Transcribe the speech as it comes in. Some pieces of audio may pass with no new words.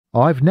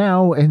I've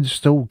now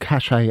installed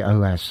Cachy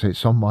OS.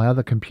 It's on my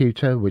other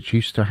computer, which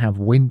used to have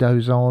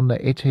Windows on.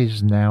 It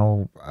is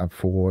now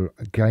for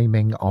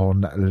gaming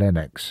on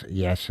Linux.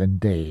 Yes,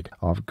 indeed.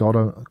 I've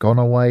gone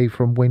away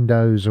from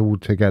Windows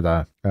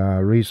altogether.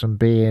 Reason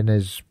being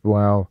is,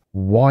 well,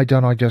 why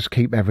don't I just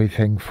keep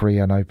everything free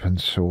and open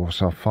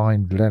source? I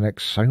find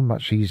Linux so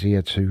much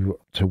easier to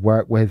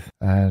work with,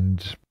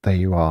 and there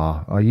you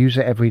are. I use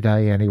it every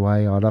day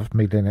anyway. I love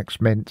me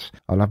Linux Mint.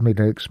 I love me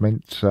Linux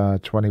Mint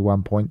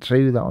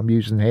 21.2 that I'm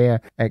using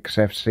here.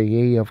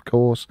 XFCE, of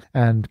course,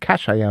 and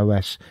Cachy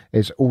OS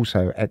is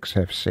also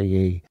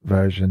XFCE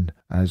version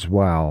as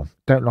well.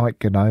 Don't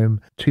like GNOME,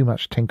 too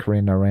much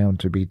tinkering around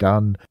to be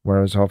done,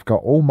 whereas I've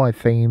got all my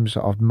themes.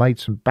 I've made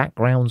some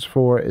backgrounds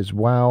for it as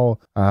well,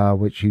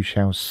 which you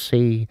shall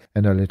see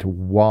in a little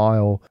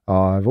while.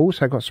 I've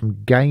also got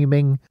some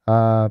gaming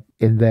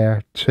in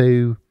there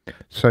too.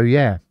 So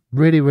yeah,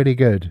 really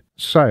good.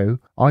 So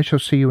I shall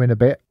see you in a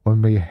bit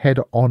when we head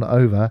on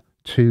over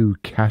to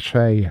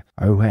Cachy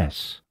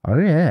OS. Oh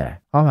yeah,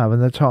 I'm having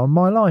the time of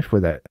my life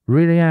with it.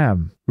 Really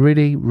am.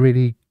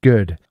 Really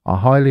good. I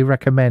highly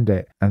recommend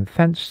it. And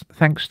thanks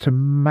to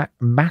Matt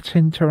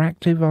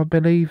Interactive, I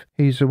believe.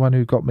 He's the one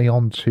who got me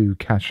onto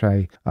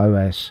Cachy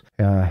OS.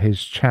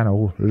 His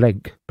channel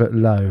link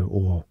below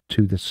or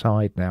to the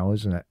side now,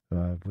 isn't it?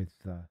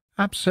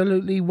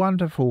 Absolutely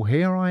wonderful.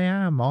 Here I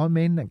am. I'm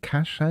in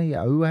Cachy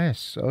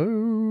OS.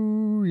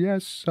 Oh,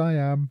 yes, I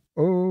am.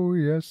 Oh,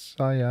 yes,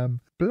 I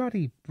am.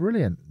 Bloody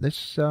brilliant,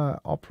 this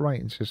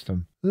operating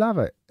system. Love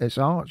it. It's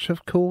Arch,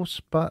 of course,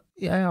 but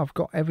yeah, I've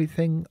got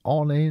everything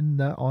on in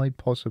that I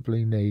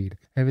possibly need.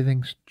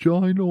 Everything's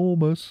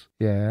ginormous.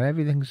 Yeah,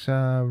 everything's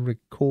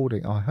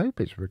recording. I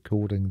hope it's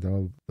recording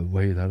the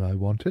way that I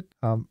want it.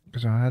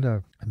 Because I had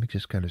let me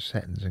just go to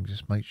settings and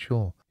just make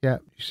sure. Yeah,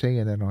 you see,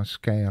 and then I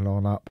scale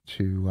on up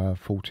to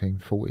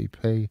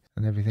 1440p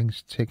and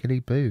everything's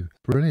tickety-boo.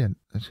 Brilliant.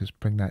 Let's just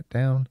bring that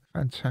down.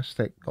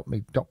 Fantastic. Got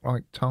me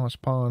dock-like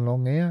taskbar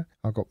along here.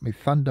 I got me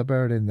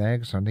Thunderbird in there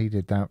because I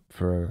needed that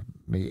for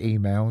me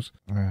emails.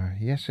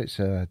 Yes, it's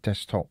a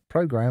desktop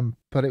program,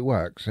 but it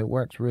works. It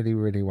works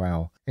really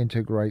well.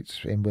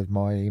 Integrates in with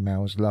my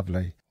emails.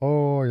 Lovely.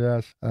 Oh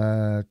yes.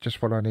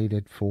 Just what I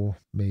needed for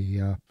me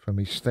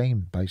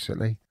Steam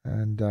basically.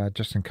 And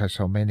just in case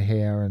I'm in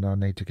here and I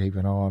need to keep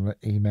an eye on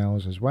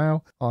emails as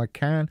well, I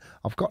can.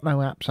 I've got no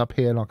apps up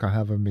here like I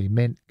have on me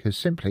Mint because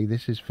simply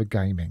this is for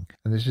gaming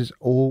and this is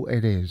all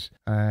it is.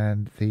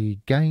 And the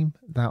game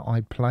that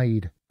I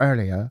played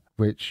earlier,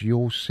 which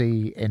you'll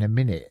see in a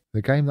minute.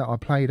 The game that I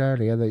played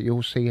earlier that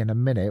you'll see in a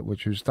minute,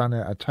 which was done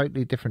at a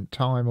totally different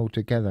time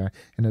altogether,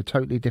 in a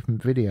totally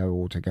different video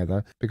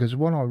altogether, because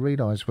what I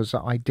realised was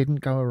that I didn't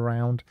go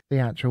around the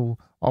actual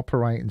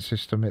operating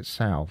system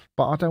itself.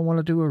 But I don't want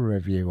to do a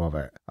review of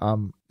it.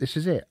 This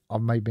is it.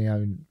 I've made my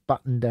own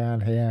button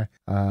down here,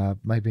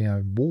 made my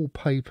own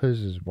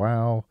wallpapers as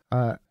well.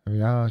 There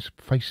we are, it's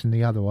facing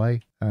the other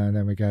way, and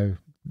then we go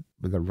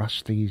with a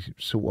rusty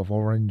sort of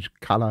orange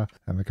colour,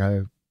 and we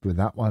go with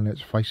that one,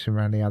 it's facing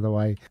around the other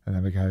way, and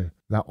then we go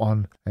that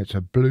one, it's a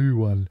blue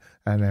one,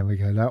 and then we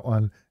go that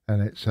one,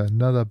 and it's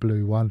another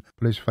blue one,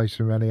 but it's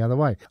facing around the other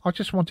way. I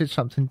just wanted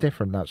something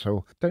different, that's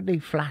all. Don't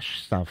need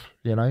flash stuff,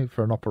 you know,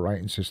 for an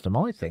operating system,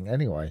 I think,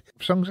 anyway.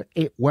 As long as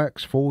it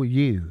works for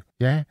you,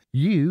 yeah?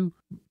 You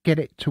get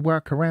it to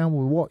work around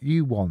with what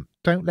you want.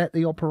 Don't let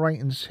the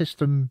operating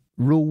system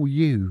rule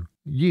you.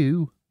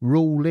 You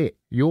rule it.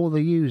 You're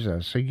the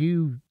user, so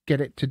you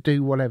get it to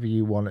do whatever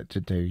you want it to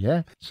do,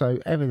 yeah? So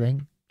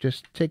everything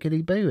just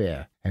tickety-boo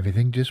here.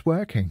 Everything just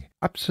working.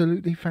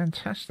 Absolutely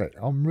fantastic.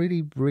 I'm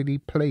really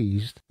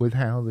pleased with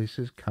how this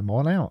has come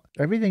on out.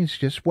 Everything's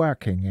just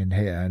working in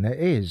here, and it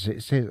is.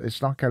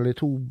 It's like a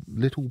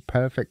little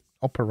perfect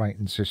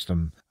operating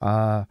system.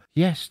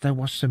 Yes, there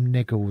was some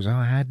niggles.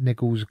 I had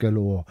niggles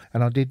galore,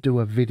 and I did do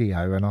a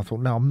video, and I thought,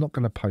 no, I'm not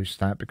going to post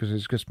that because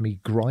it's just me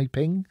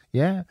griping,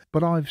 yeah?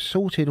 But I've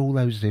sorted all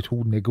those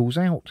little niggles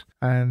out,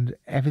 and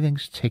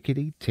everything's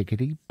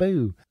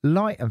tickety-boo.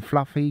 Light and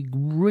fluffy,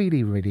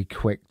 really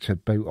quick to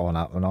boot on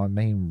up, and I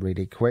mean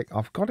really quick.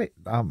 I've got it,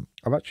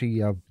 I've actually,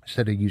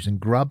 instead of using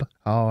Grub,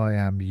 I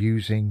am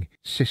using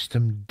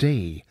System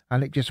D,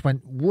 and it just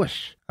went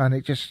whoosh, and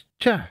it just,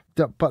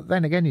 but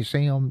then again, you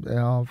see,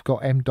 I've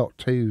got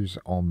M.2s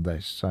on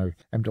this, so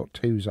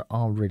M.2s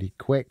are really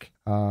quick,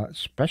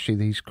 especially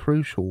these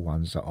crucial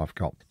ones that I've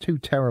got. 2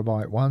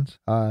 terabyte ones.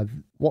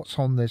 What's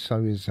on this,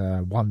 though, is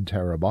 1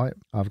 terabyte.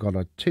 I've got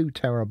a 2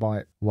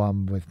 terabyte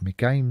one with my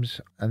games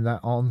and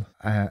that on,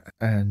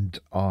 and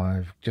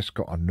I've just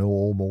got a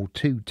normal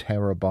 2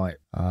 terabyte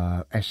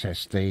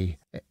SSD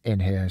in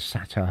here,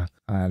 SATA,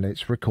 and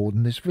it's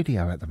recording this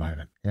video at the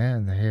moment. Yeah,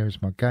 and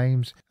here's my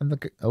games, and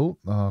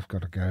I've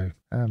got to go.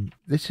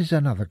 This is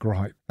another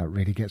gripe that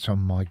really gets on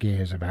my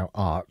gears about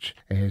Arch,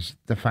 is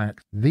the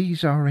fact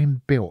these are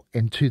inbuilt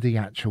into the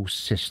actual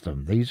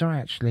system. These are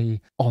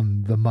actually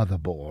on the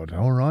motherboard,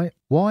 all right?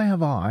 Why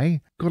have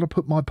I got to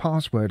put my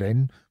password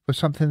in for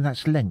something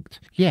that's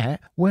linked? Yeah,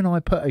 when I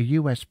put a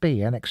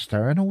USB, an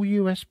external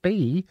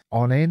USB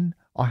on in,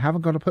 I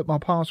haven't got to put my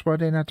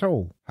password in at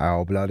all.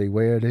 How bloody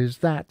weird is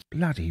that?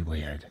 Bloody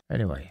weird.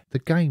 Anyway, the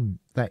game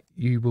that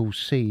you will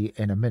see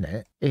in a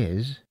minute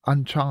is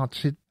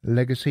Uncharted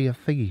Legacy of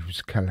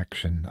Thieves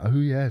collection. Oh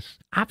yes,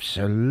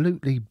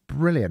 absolutely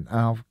brilliant.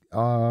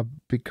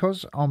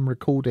 Because I'm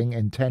recording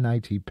in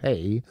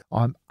 1080p,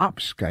 I'm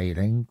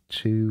upscaling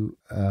to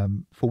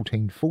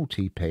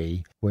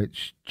 1440p,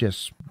 which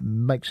just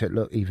makes it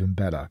look even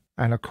better.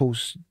 And of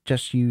course,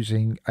 just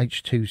using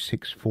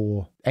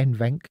H.264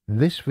 NVENC,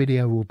 this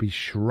video will be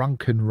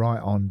shrunken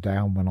right on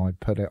down when I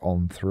put it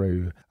on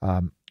through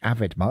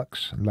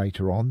AvidMux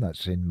later on.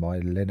 That's in my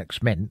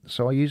Linux Mint.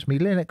 So I use my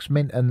Linux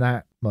Mint and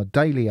that, my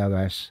daily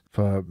OS,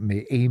 for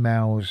me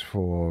emails,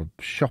 for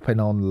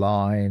shopping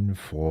online,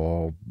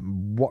 for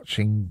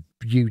watching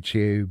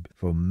YouTube,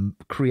 for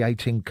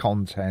creating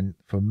content,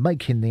 for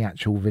making the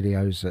actual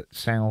videos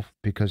itself,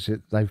 because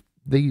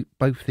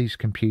both these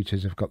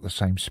computers have got the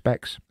same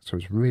specs, so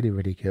it's really,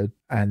 really good.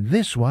 And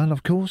this one,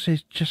 of course,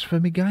 is just for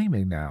me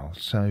gaming now.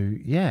 So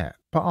yeah,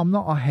 but I'm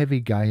not a heavy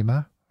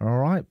gamer. All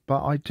right,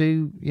 but I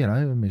do,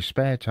 in my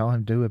spare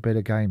time, do a bit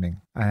of gaming,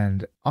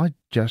 and I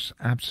just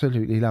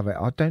absolutely love it.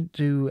 I don't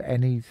do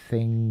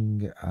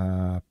anything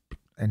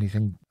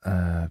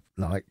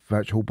like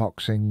virtual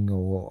boxing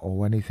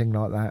or anything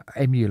like that,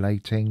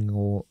 emulating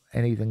or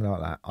anything like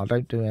that. I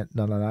don't do it,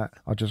 none of that.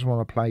 I just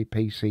want to play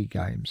PC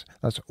games.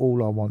 That's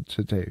all I want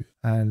to do.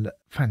 And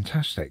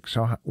fantastic.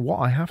 So what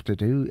I have to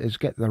do is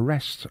get the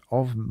rest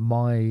of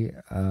my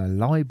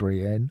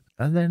library in,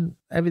 and then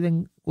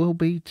everything will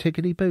be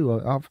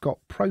tickety-boo. I've got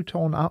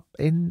Proton up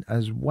in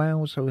as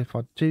well, so if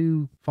I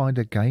do find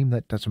a game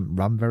that doesn't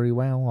run very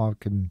well, I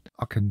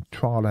can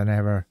trial and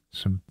error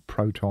some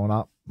Proton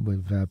up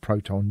with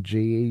Proton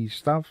GE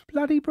stuff.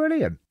 Bloody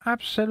brilliant.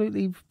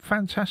 Absolutely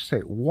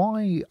fantastic.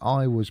 Why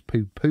I was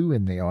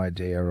poo-pooing the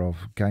idea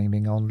of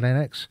gaming on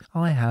Linux,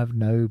 I have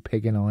no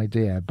pigging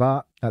idea.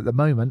 But at the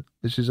moment,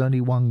 this is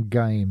only one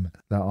game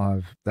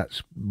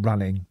that's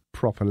running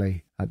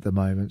properly at the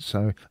moment,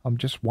 so I'm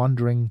just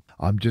wondering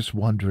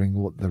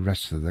what the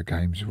rest of the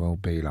games will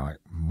be like.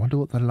 I wonder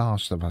what The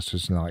Last of Us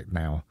is like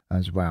now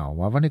as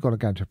well. I've only got to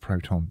go to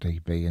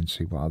ProtonDB and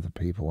see what other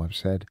people have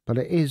said, but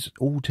it is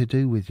all to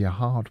do with your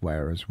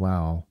hardware as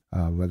well,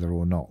 whether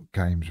or not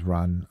games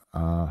run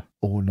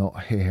or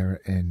not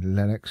here in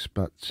Linux,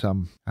 but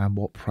and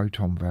what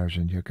Proton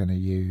version you're going to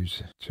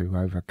use to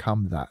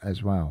overcome that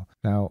as well.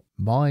 Now,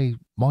 my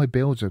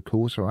builds, of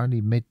course, are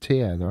only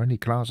mid-tier. They're only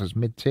classed as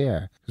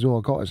mid-tier, because all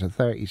I got is a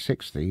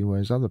 3060,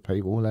 whereas other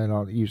people, they're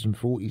like using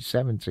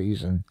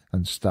 4070s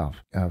and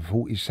stuff.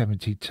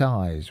 4070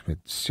 Ti's with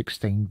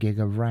 16 gig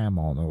of RAM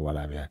on or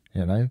whatever,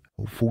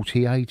 or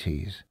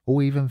 4080s,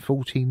 or even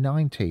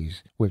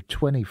 4090s with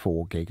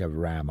 24 gig of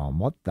RAM on.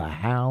 What the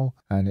hell?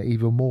 And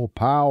even more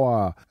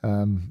power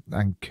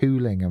and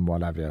cooling and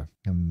whatever.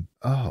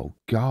 Oh,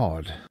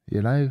 God,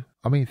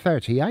 I mean,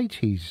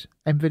 3080s.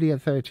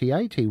 NVIDIA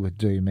 3080 would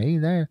do me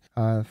there.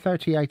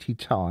 3080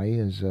 Ti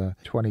is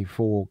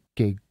 24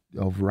 gig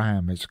of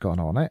RAM it's got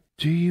on it.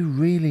 Do you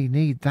really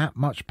need that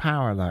much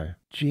power, though?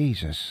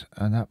 Jesus.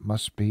 And that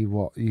must be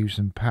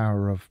using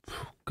power of,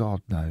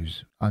 God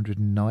knows,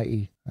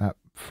 190 at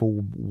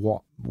full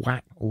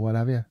whack or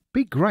whatever.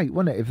 Be great,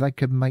 wouldn't it, if they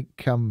could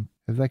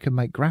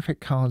make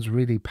graphic cards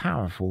really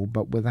powerful,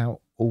 but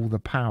without all the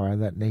power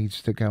that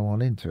needs to go on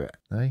into it,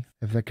 eh?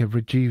 If they could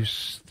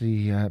reduce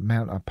the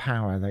amount of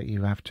power that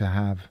you have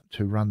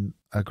to run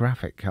a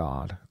graphic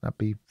card, that'd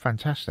be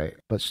fantastic,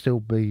 but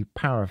still be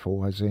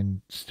powerful, as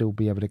in still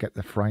be able to get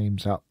the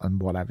frames up and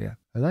whatever.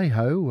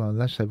 Hey-ho,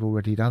 unless they've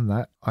already done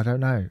that, I don't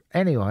know.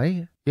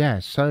 Anyway, yeah,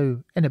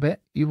 so in a bit,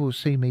 you will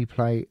see me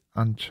play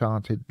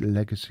Uncharted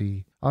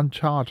Legacy of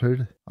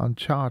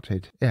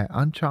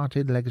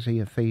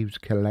Thieves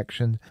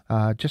collection.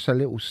 Just a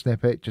little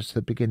snippet, just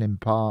the beginning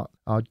part.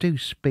 I do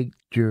speak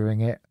during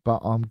it,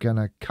 but I'm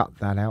gonna cut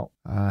that out,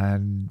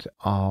 and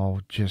I'll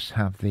just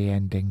have the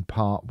ending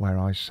part where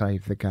I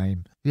save the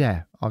game.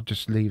 Yeah, I'll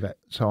just leave it.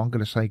 So I'm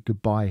gonna say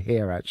goodbye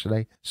here,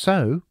 actually.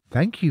 So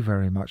thank you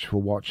very much for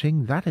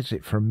watching. That is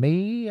it from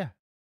me.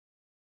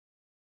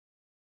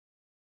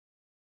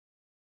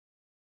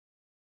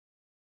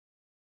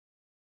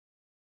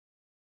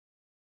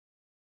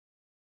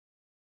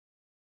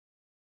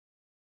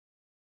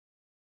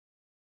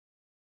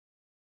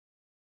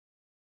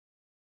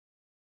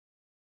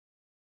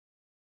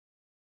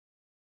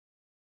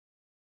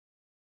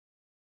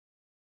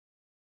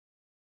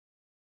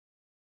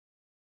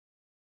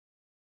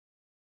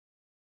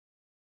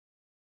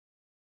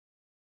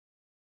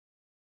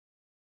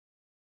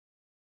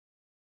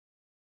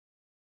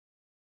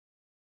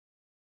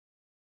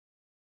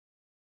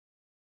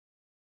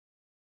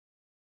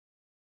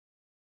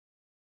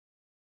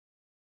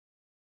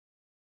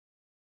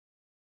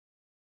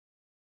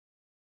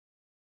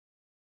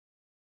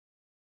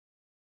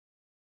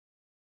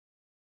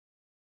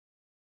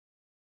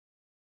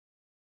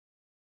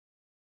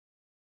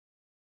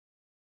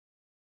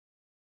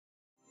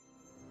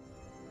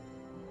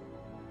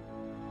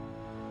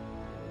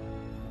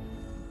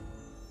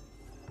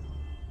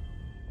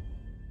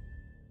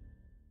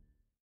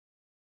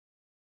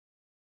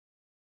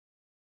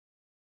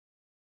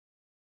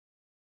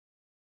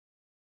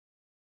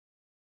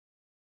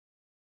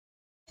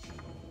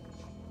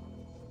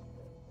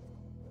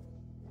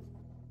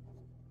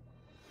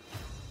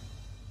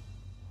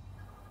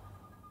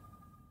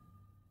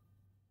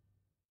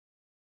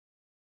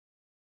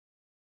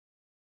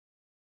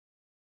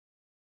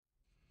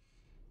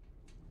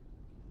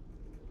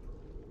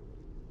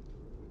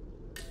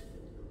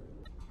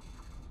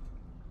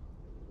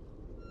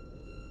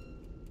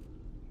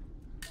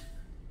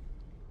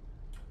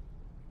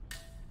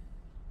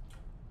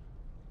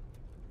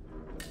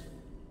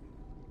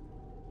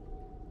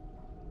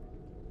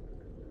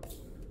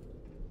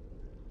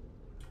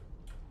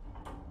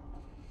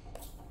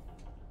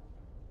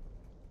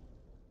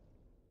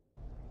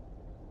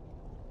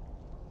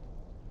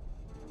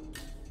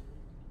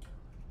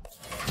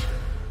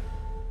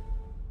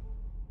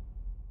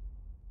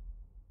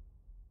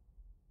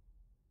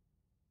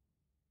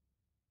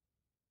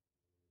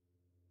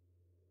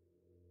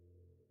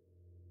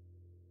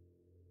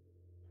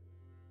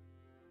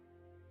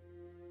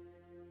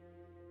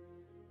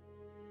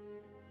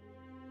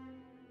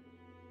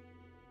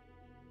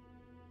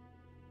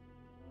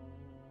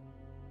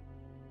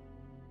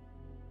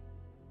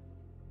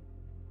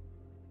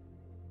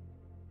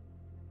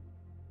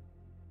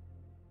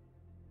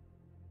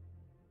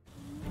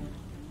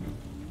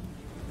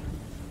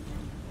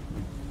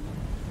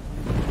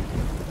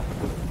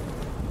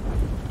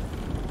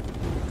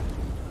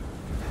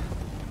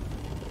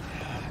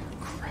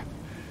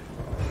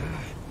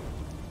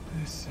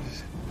 This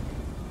is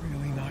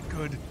really not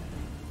good.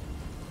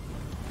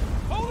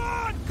 Hold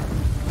on!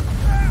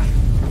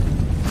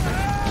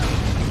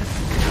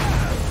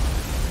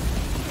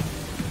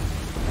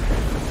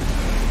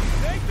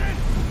 Nathan!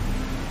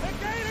 They're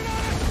gaining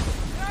on us!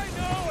 I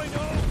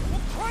know.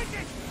 We'll crank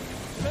it!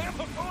 Sam,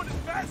 I'm going as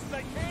fast as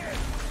I can.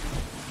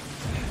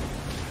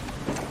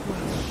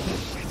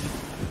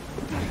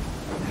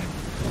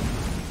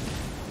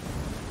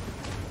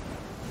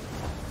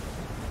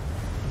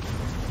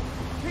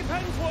 Keep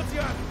heading towards the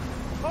island.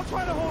 I'll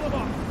try to hold him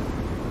off.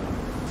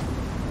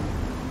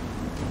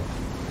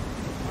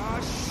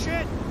 Ah,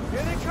 shit!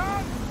 Here they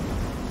come!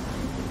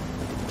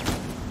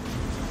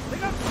 They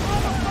got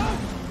other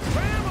boats!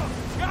 Ram them!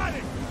 Got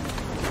it!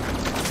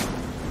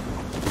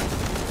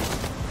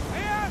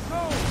 Hey,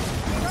 asshole!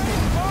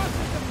 Train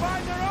bosses to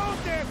find their own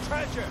damn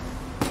treasure!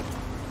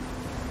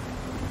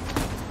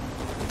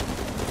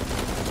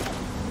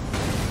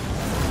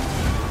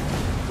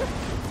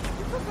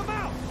 You took them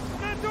out!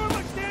 I'm not doing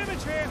much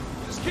damage here!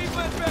 Just keep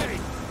at bay!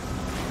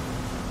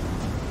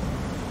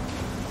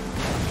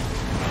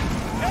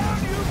 Down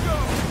you go!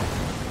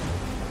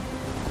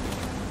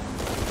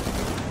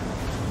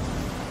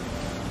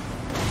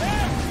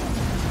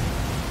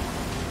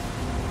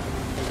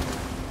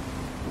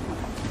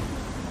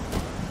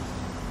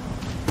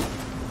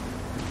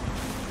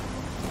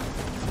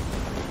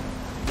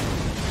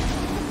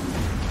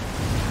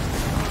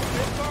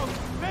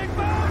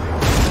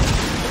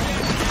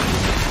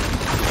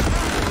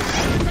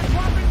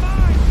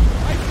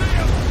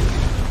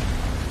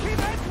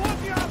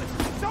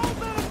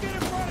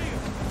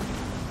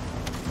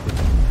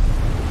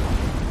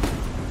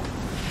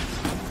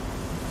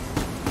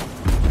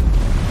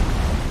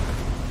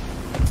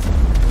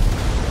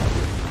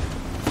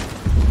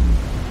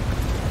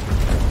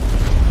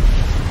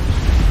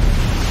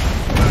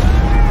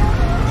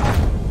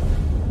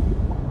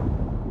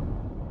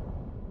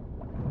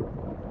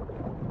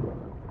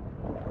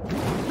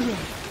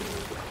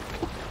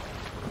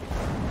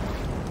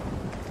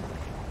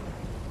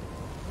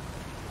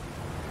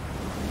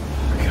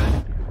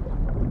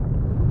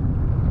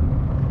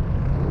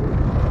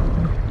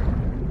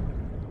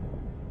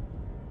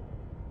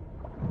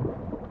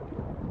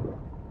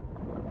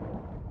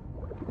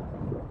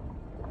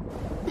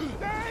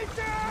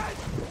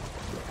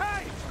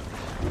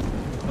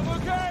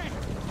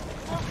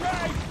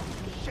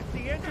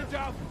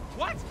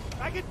 What?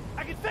 I can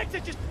fix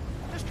it.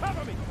 Just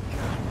cover me.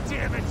 God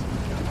damn it.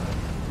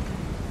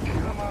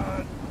 Come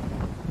on.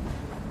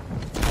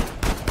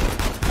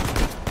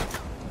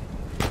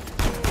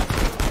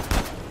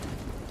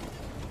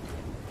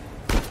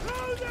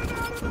 Throw them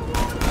out of the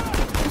water!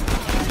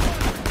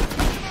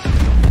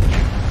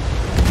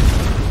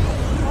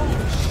 Oh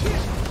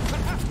shit!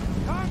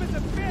 Calm as a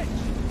bitch.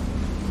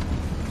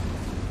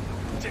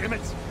 Damn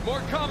it!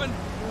 More coming.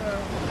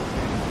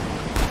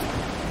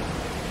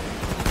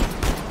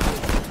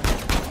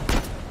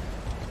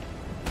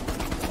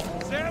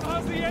 Sam,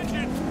 how's the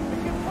engine?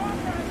 Making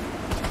progress!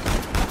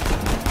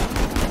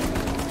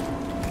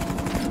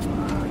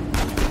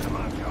 Come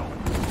on, go.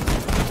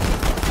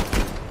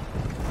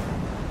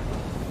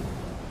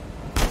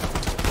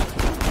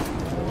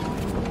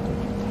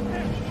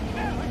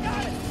 There, I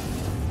got it!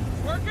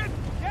 Working?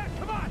 Yeah,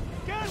 come on!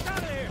 Get us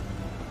out of here!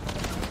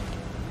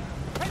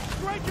 Head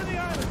straight to the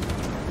island!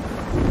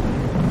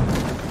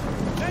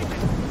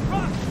 Nathan,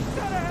 rock,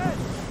 dead ahead!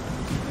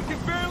 We can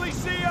barely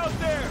see out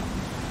there!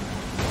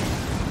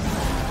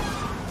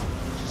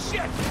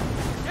 Shit!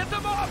 Get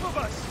them off of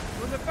us!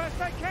 Doing the best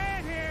I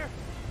can here!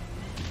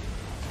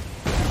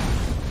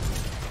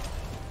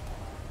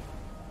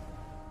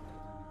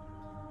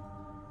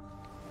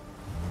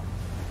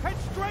 Head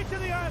straight to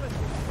the island!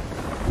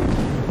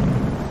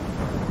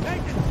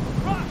 Nathan,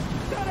 rock,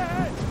 dead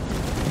ahead!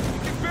 We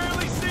can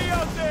barely see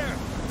out there!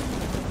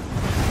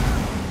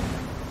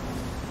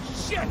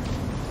 Shit!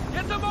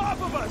 Get them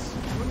off of us!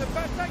 Doing the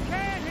best I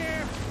can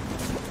here!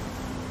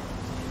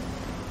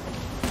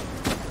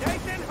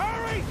 Nathan,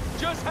 hurry!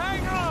 Just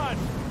hang on!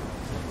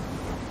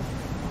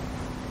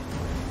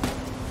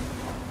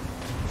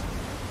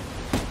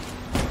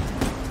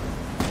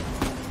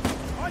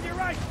 On your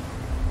right!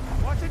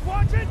 Watch it,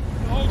 watch it!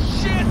 Oh,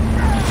 shit!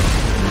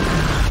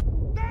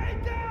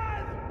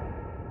 Nathan!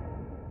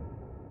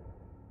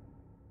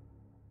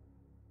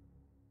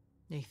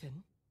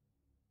 Nathan?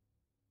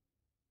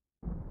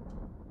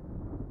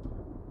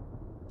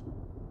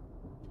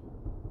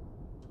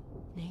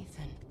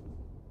 Nathan?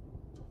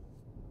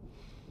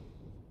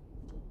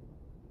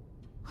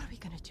 What are we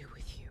gonna do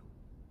with you?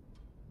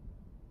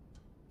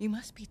 You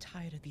must be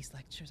tired of these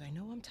lectures. I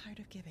know I'm tired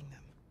of giving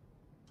them.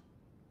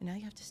 And now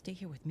you have to stay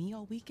here with me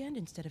all weekend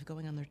instead of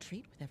going on the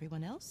retreat with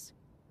everyone else?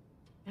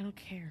 I don't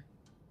care.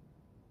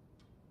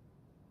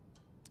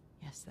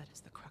 Yes, that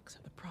is the crux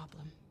of the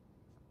problem.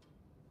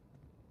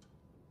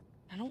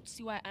 I don't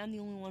see why I'm the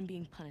only one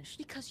being punished.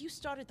 Because you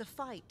started the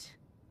fight.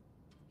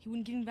 He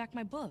wouldn't give me back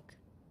my book.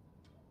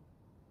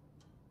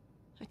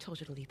 I told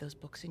you to leave those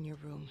books in your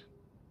room.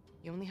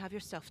 You only have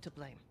yourself to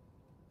blame.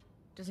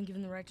 Doesn't give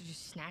him the right to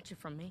just snatch it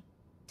from me.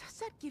 Does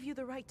that give you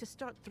the right to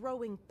start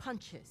throwing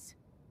punches?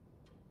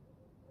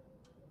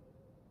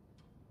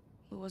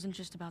 It wasn't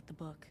just about the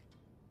book.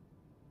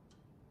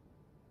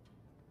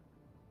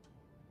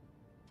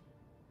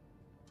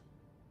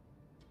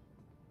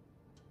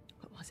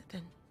 What was it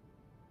then?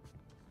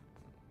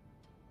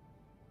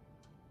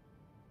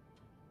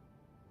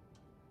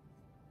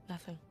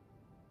 Nothing.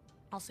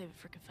 I'll save it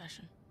for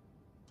confession.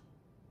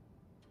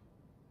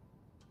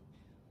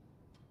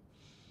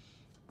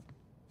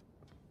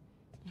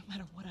 No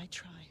matter what I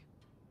try,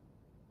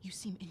 you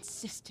seem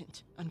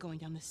insistent on going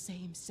down the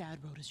same sad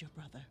road as your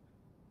brother.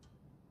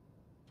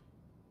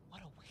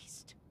 What a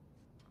waste.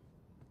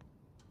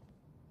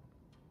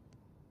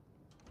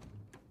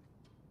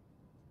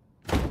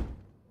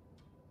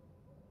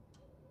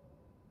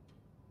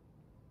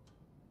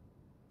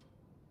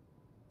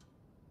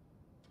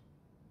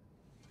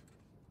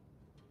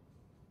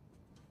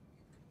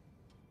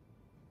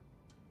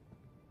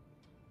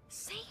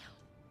 Sam!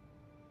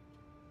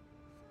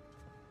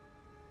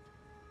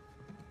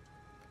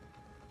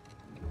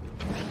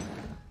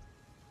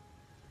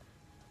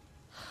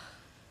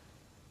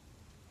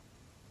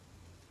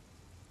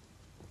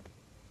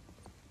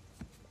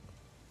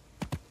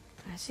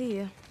 I see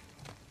you.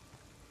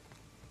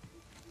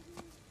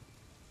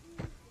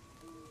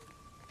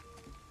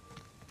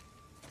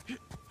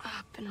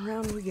 Up and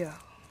around we go.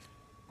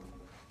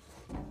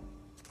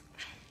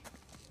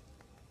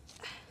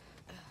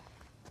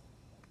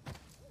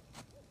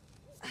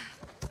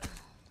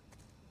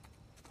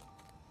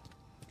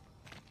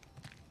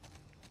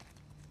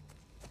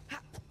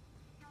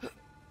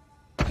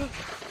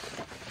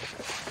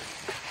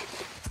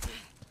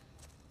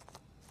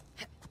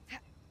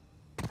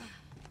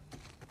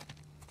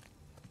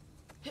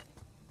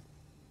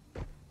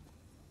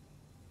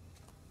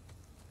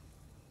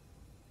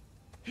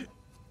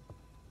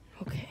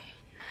 Okay,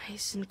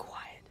 nice and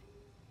quiet.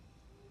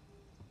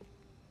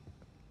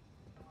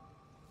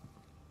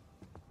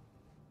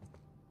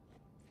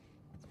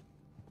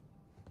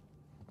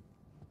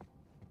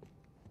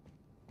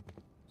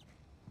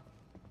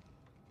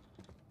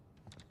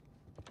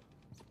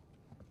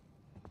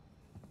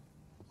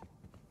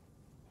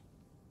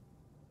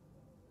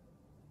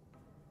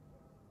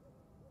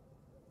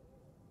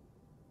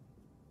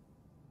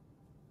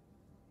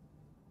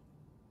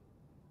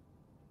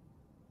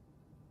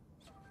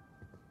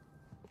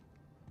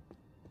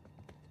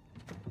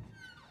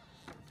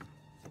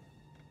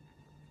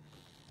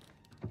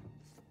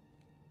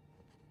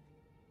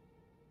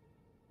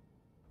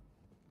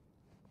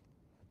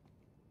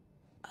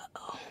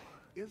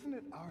 Isn't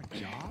it our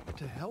job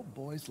to help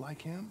boys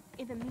like him?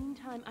 In the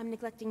meantime, I'm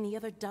neglecting the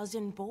other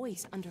dozen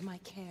boys under my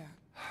care.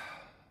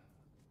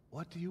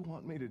 What do you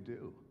want me to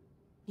do?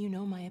 You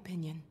know my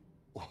opinion.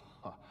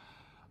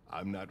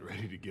 I'm not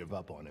ready to give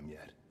up on him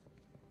yet.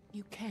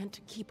 You can't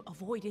keep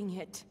avoiding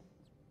it.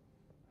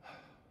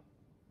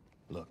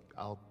 Look,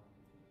 I'll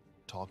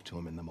talk to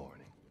him in the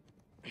morning.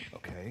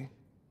 Okay?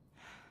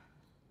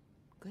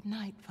 Good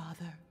night,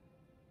 Father.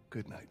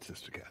 Good night,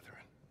 Sister Catherine.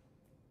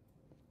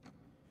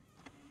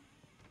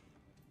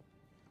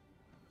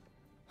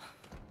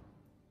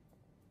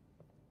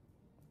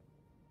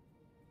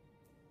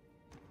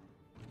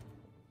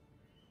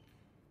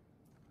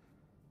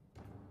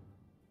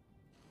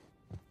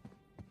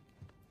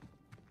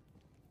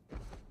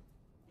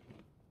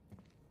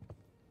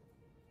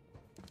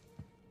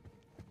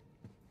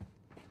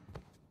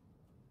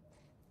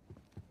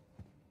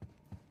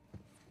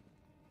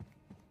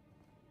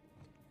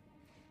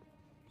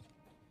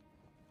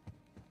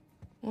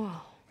 Whoa,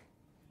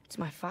 it's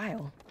my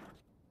file.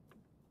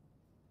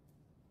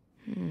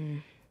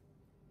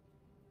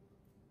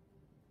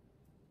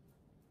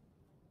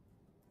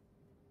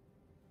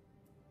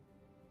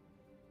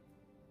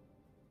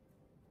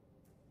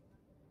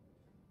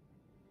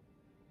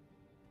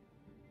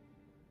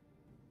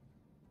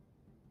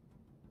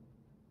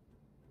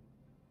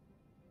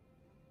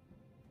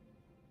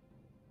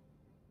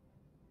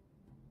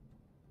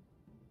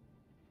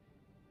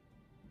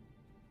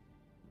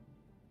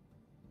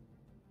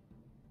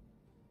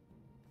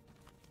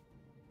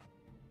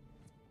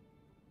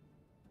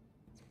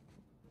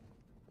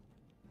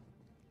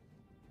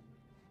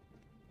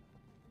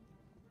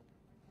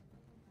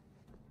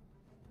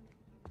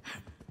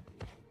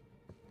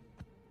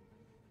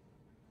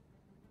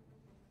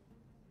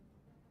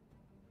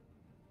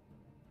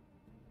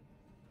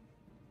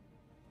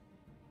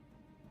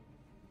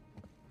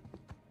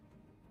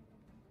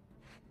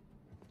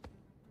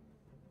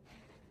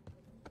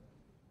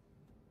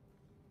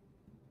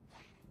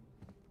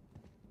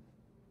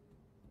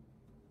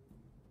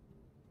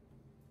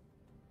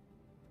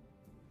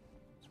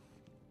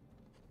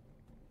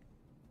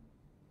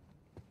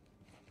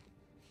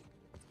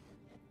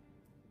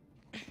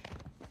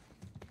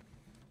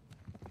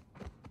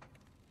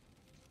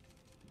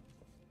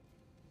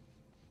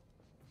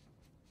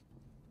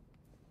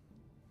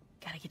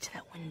 Gotta get to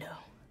that window.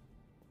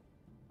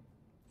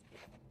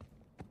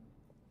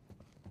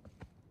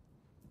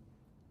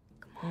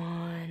 Come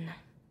on.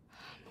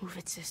 Move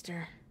it,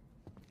 sister.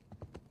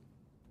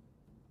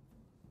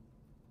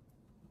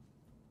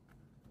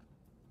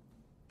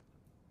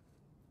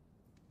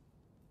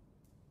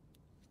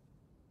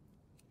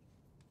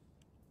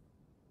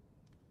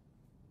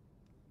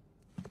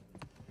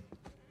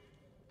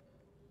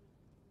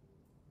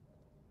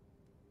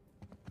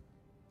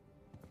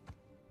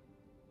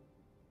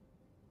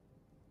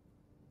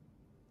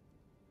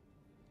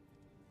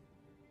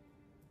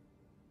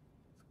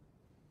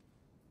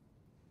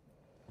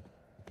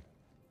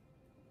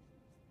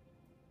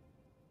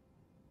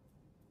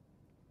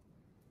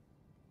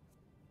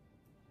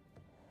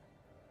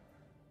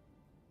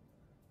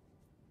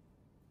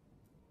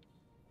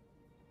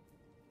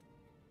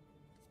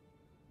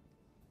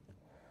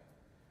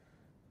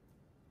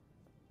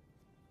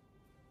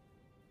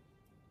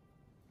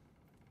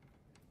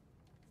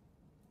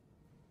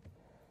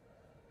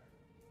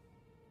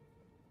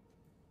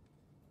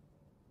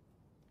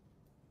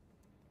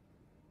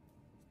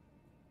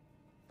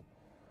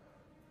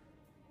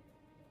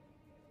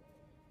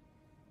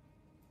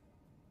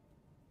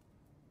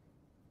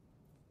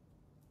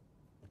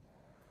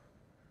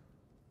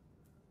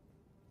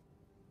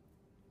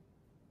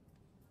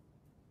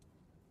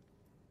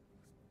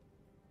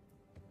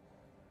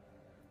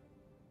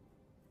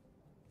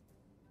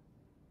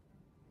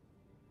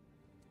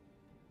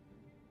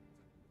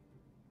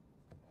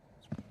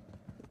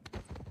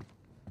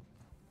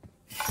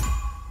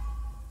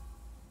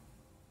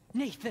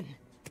 Nathan!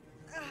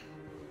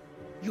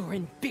 You're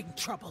in big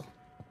trouble.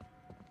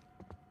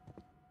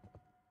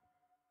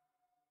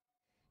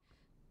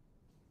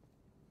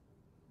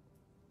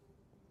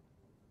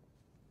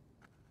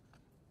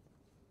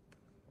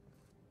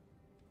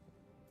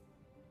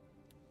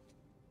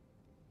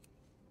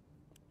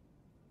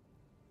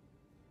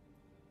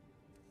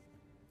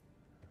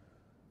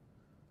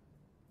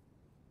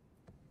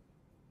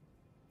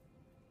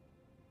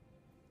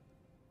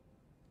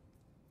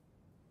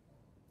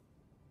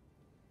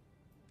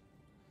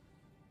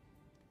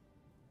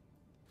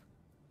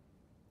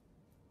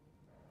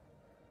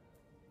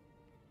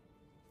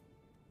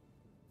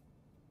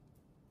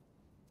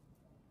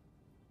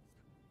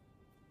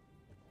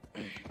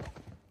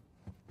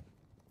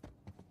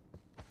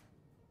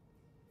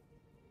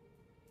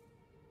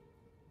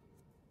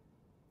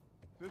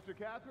 Sister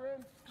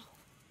Catherine?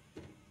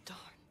 Darn.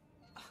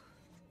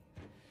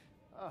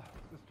 Ah,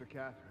 Sister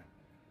Catherine.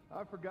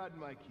 I've forgotten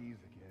my keys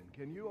again.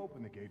 Can you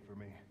open the gate for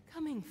me?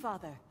 Coming,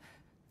 Father.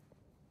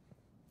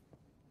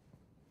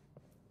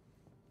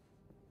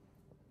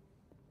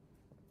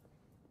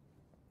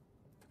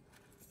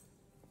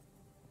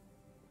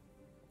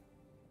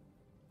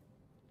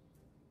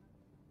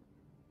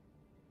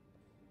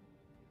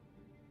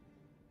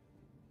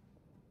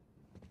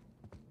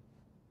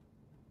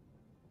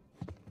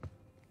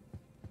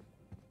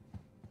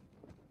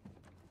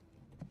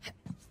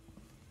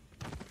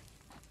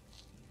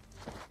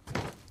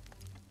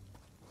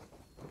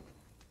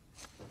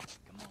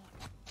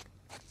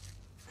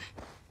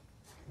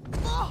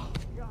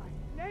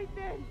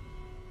 Nathan!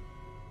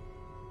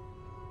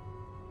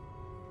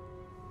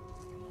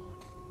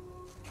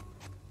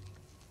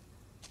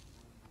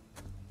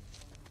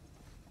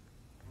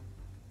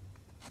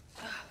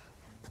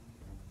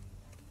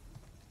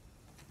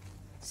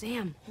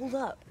 Sam, hold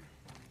up.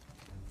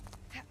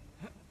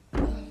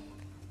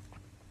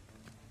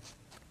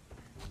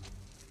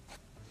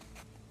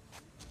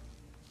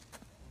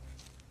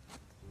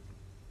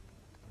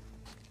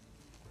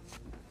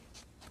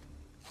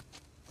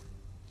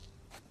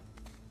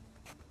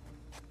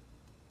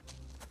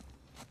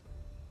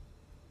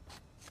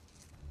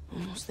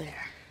 Almost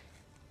there.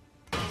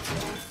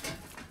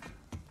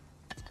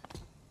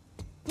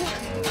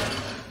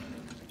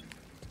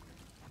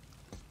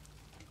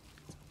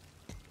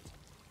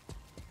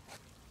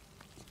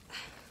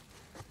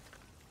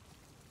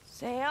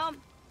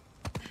 Sam?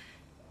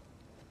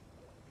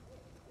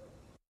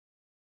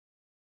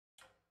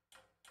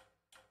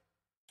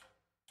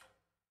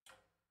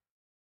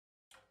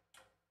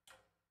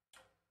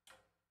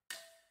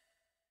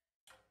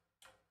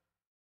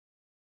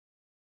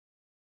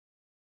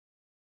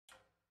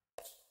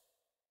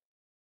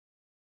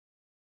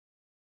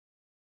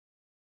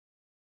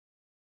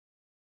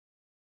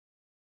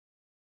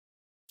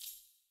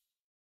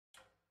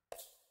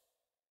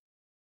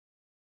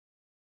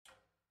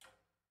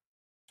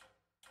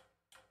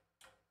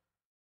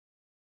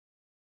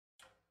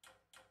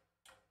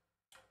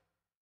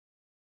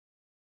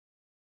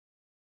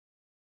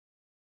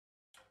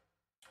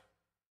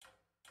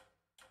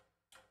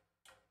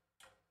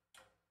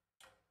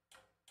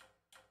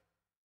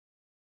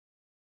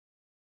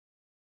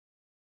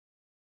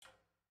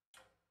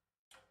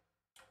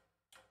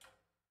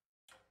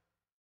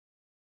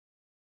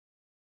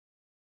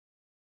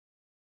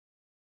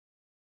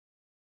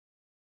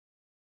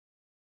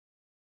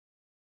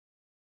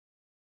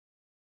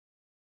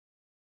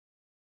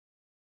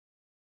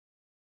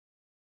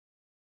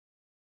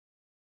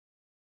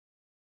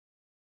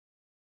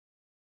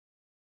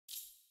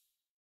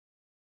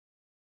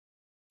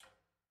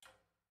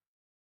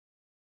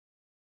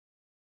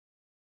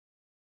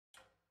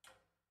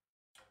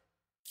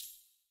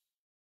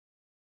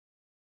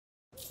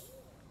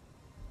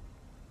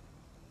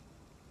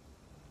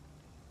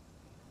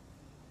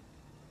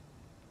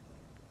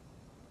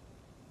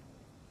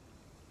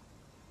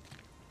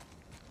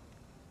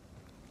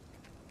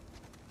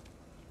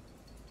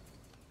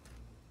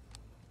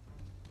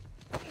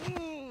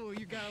 Ooh,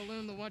 you gotta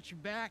learn to watch your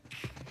back.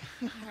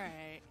 All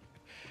right.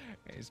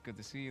 Hey, it's good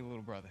to see you,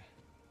 little brother.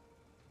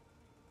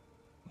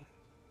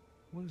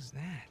 What was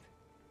that?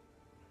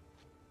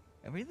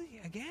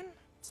 Really? Again?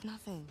 It's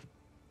nothing.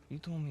 You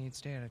told me you'd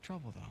stay out of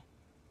trouble, though.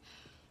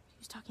 He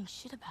was talking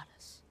shit about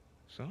us.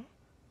 So?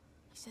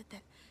 He said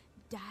that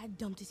Dad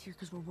dumped us here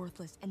because we're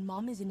worthless, and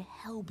Mom is in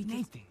hell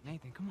because...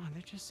 Nathan, come on.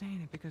 They're just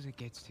saying it because it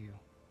gets to you,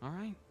 all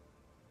right?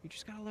 You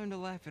just gotta learn to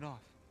laugh it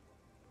off.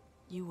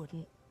 You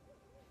wouldn't.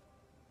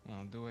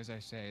 Well, do as I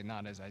say,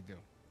 not as I do.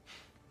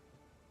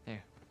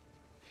 Here.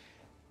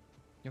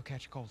 You'll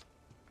catch a cold.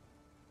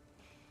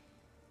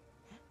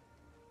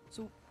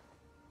 So,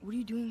 what are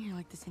you doing here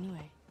like this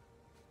anyway?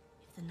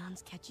 If the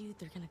nuns catch you,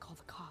 they're gonna call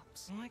the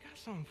cops. Well, I got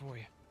something for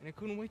you, and it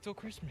couldn't wait till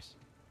Christmas.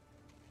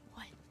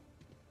 What?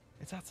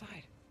 It's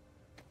outside.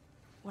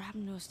 What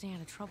happened to us staying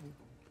out of trouble?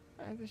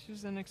 This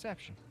is an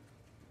exception.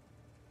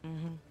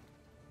 Mm-hmm.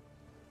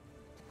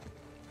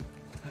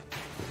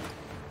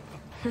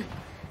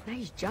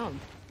 Nice jump.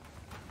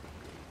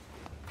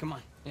 Come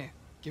on, yeah,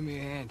 give me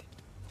a hand.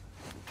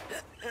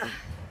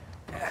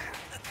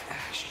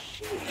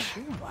 Sheesh,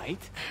 you're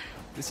right.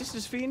 This is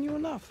just feeding you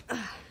enough. The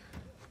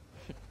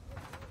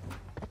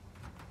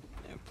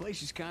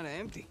place is kind of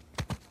empty.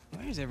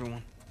 Where's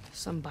everyone?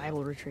 Some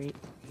Bible retreat.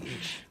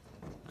 Yeesh.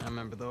 I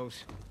remember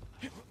those.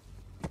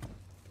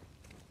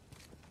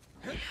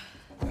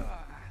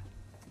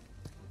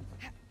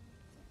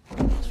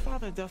 What's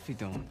Father Duffy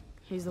doing?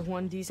 He's the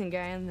one decent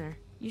guy in there.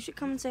 You should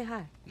come and say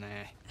hi. Nah,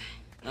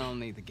 I don't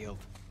need the guilt.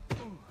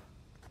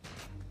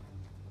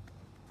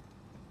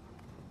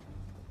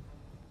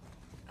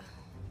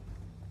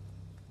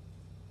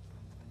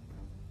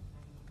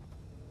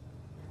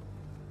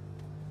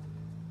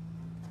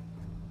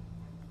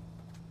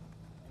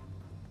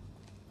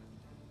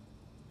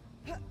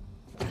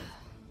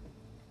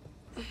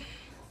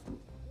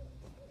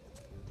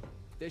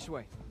 This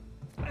way.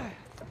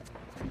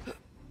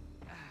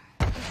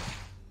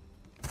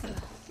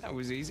 That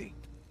was easy.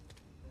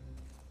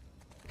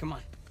 Come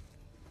on.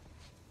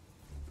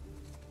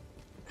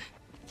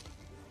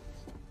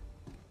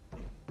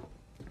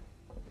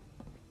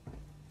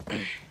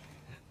 Damn.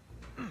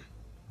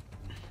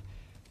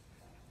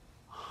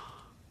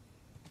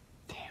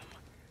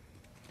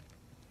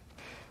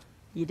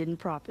 You didn't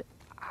prop it.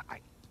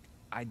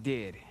 I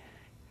did.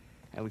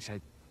 At least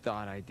I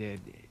thought I did.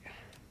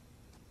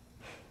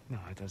 No,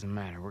 it doesn't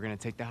matter. We're gonna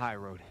take the high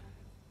road.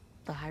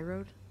 The high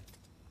road?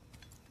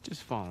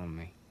 Just follow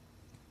me.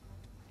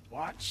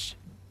 Watch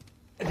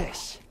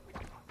this.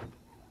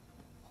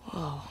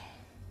 Whoa.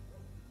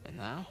 And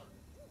now,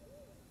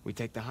 we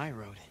take the high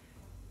road.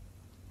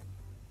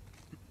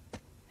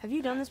 Have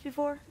you done this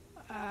before?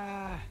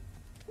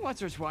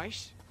 Once or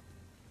twice.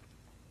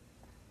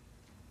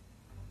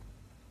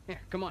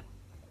 Here, come on.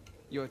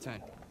 Your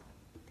turn.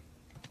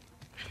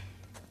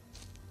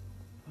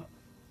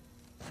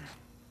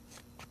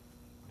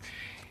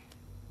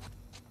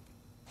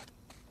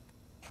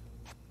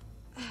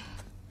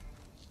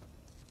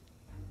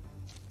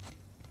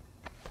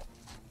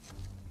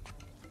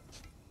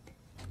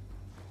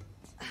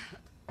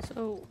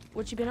 So,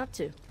 what you been up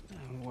to?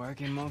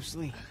 Working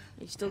mostly.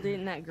 You still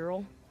dating that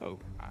girl? Oh,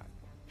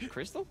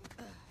 Crystal?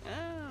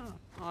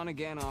 On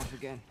again, off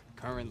again.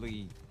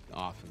 Currently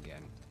off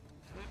again.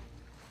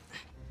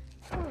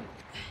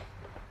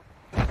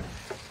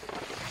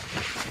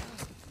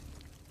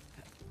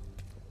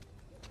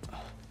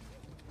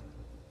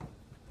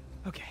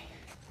 Okay.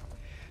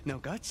 No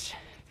guts.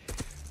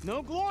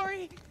 No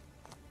glory.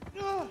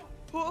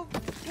 Whoa.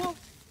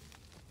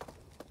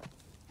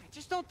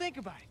 Just don't think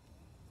about it.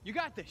 You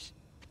got this.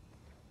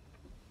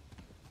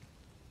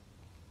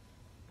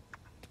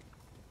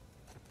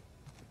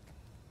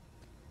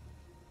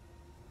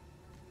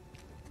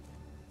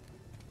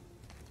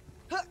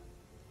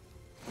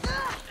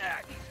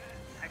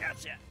 I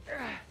gotcha.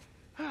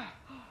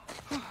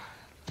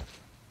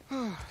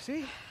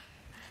 See?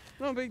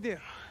 No big deal.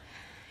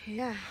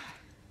 Yeah.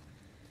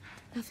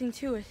 Nothing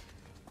to it.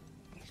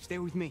 Stay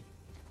with me.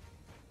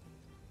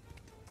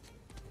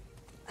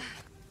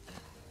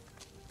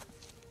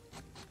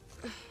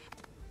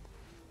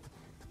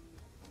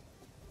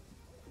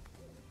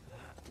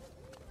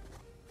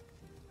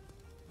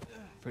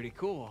 Pretty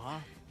cool, huh?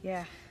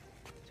 Yeah,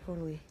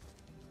 totally.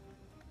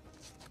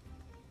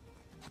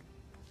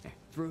 Yeah,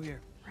 through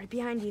here. Right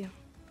behind you.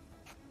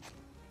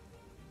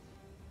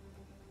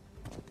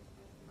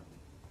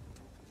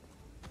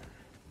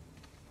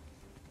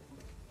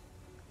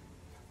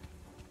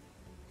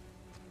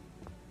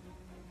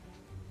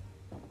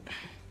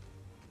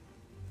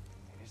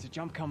 There's a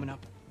jump coming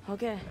up.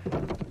 Okay.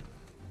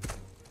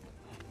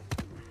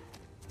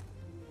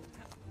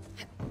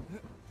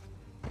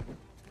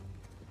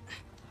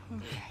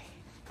 Okay.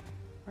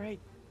 Right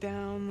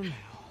down the middle.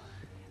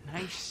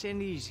 Nice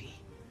and easy.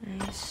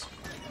 Nice.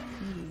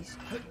 Easy.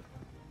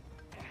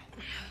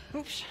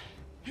 Oops.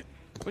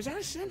 Was that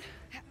a sin?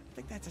 I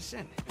think that's a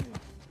sin.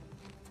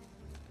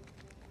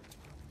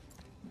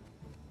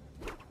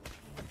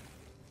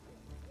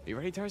 You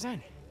ready,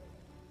 Tarzan?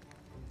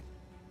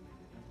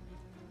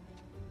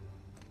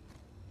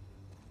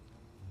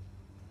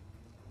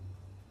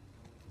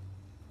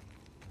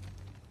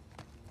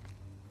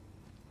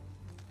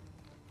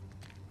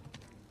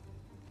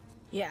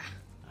 Yeah.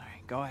 All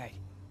right, go ahead.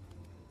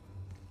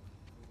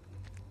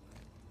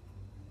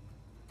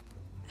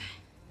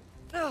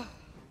 Oh.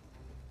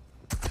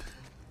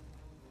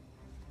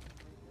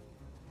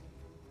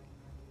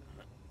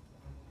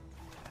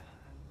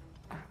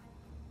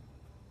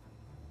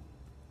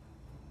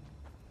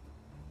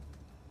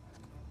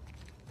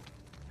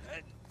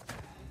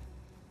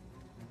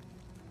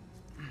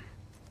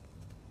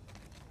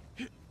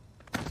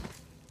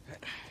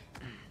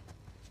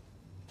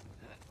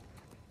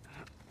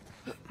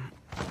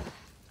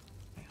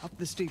 Up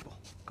the steeple.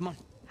 Come on.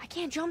 I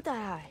can't jump that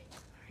high.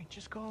 All right,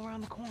 just go around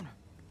the corner.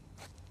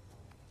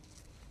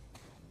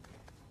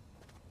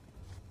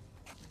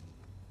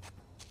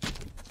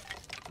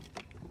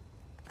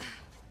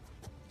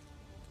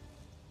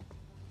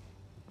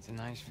 It's a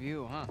nice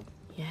view, huh?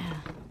 Yeah.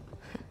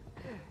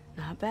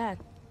 Not bad.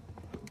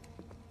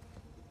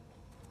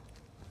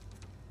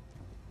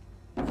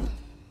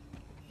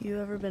 You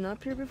ever been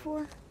up here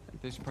before?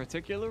 This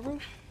particular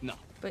route? No.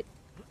 But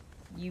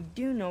you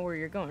do know where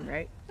you're going,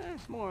 right?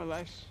 More or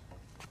less.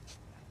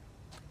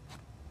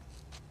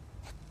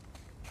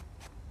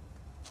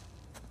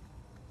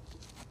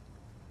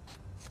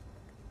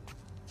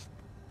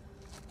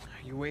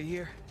 You wait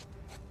here,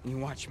 and you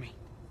watch me.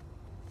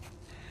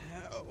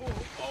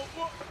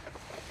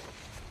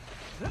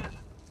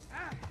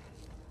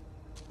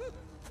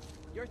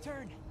 Your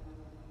turn.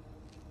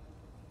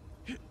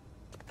 Okay.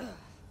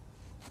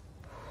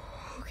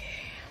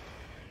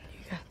 You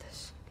got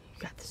this.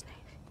 You got this, Nate.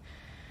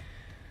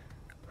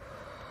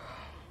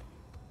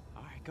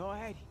 All right, go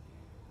ahead.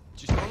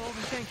 Just don't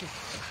overthink it.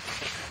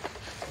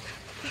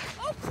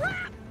 Oh,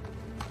 crap!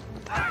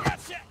 I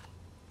got you.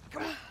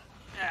 Come on.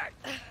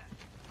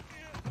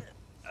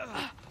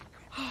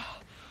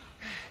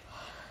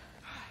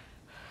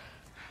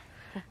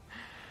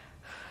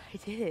 I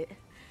did it.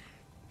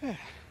 Of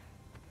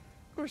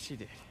course you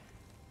did.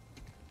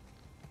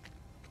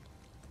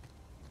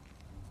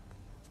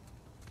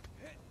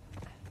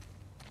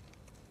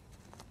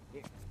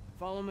 Here,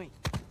 follow me.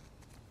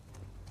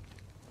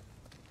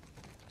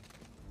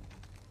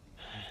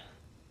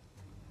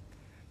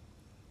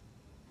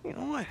 You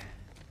know what?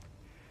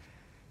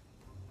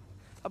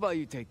 How about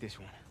you take this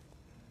one?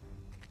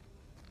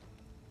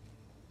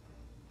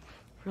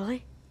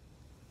 Really?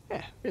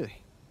 Yeah, really.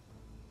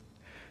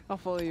 I'll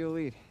follow your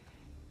lead.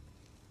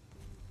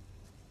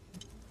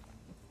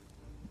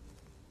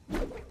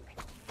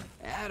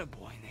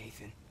 Attaboy,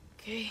 Nathan.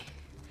 Okay.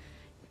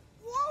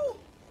 Whoa!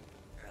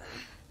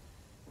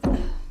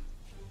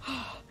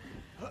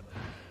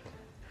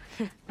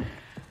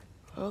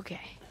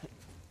 Okay.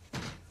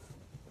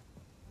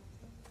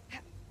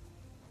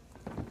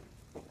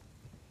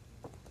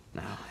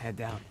 Now, head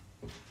down.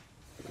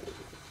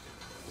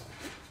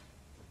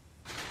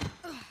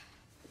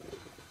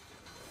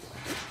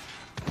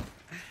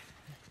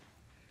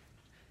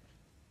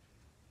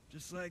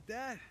 Just like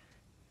that,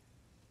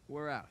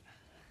 we're out.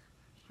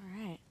 All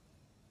right.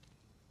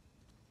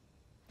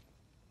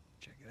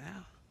 Check it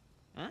out.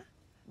 Huh?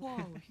 Whoa,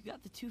 you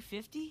got the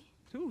 250?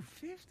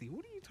 250?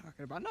 What are you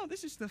talking about? No,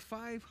 this is the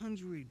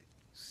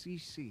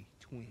 500cc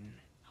twin.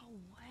 No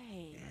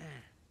way.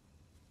 Yeah.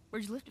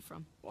 Where'd you lift it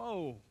from?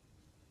 Whoa.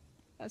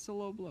 That's a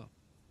low blow.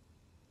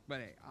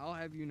 But hey, I'll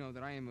have you know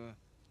that I am a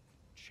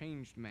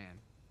changed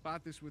man.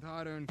 Bought this with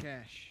hard-earned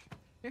cash.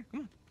 Here,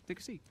 come on, take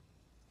a seat.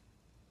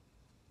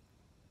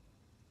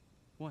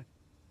 What?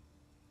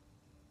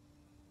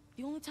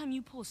 The only time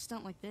you pull a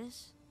stunt like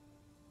this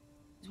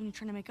is when you're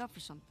trying to make up for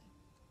something.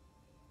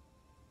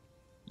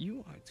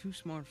 You are too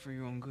smart for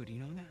your own good, you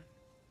know that?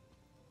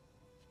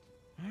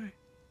 Alright.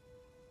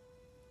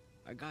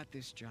 I got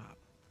this job.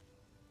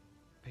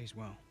 Pays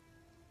well.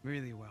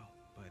 Really well.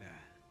 But,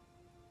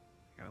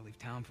 I gotta leave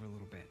town for a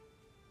little bit.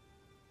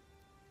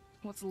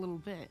 What's a little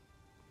bit?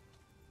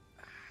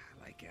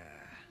 Like,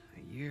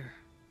 a year.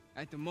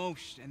 At the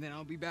most, and then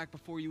I'll be back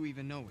before you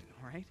even know it,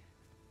 alright?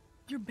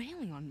 You're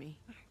bailing on me.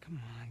 Come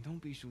on,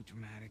 don't be so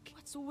dramatic.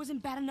 What, so it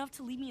wasn't bad enough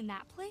to leave me in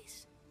that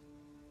place?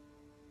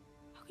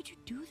 How could you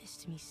do this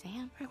to me,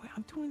 Sam? Wait,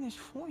 I'm doing this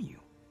for you.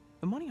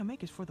 The money I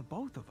make is for the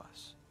both of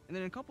us. And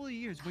then in a couple of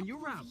years, when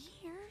you're out...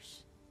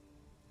 Years?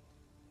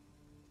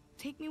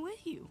 Take me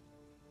with you.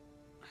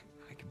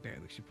 I can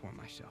barely support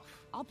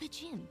myself. I'll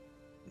pitch in.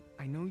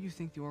 I know you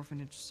think the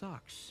orphanage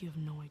sucks. You have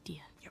no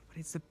idea. Yeah, but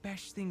it's the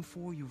best thing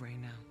for you right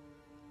now.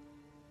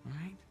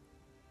 Alright?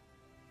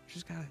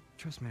 Just gotta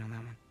trust me on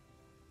that one.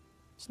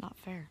 It's not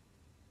fair.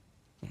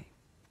 Hey,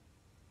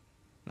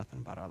 nothing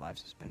about our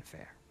lives has been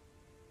fair.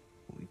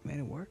 But we've made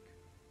it work.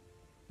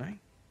 Right?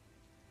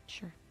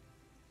 Sure.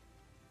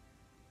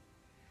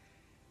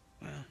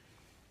 Well,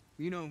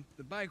 you know,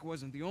 the bike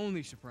wasn't the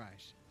only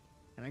surprise.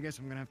 And I guess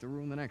I'm gonna have to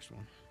ruin the next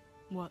one.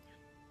 What?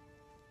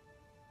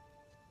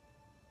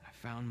 I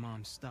found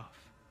Mom's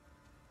stuff.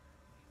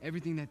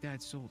 Everything that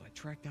Dad sold, I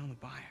tracked down the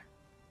buyer.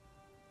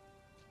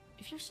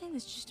 If you're saying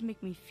this just to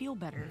make me feel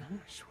better...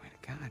 I swear to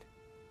God.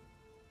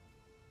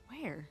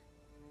 Where?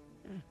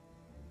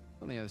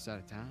 On the other side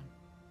of town.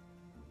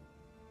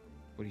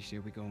 What do you say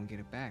we go and get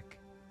it back?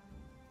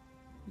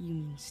 You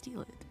mean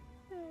steal it?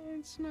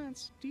 It's not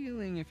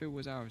stealing if it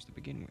was ours to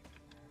begin with.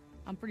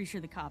 I'm pretty sure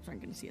the cops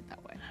aren't going to see it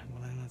that way.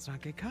 Well, then let's not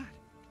get caught.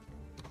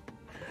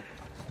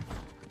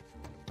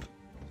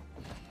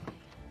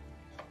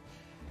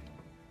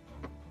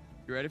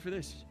 You ready for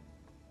this?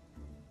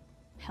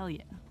 Hell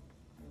yeah.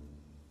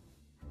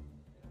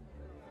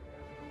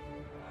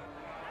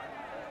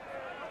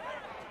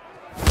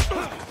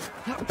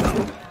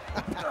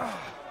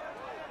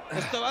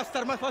 Esto va a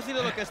estar más fácil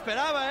de lo que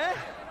esperaba, ¿eh?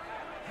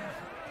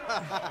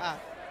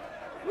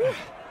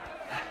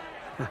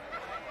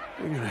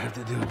 We're gonna have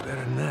to do it better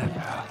than that,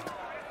 pal.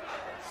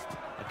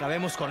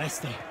 Acabemos con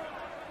este.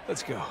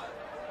 Let's go.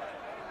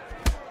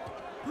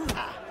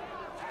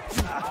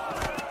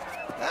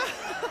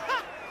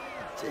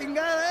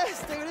 Chingada,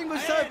 este gringo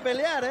sabe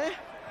pelear, ¿eh?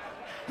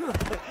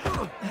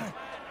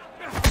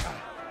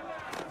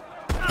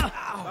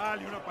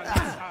 Dale una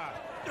paliza.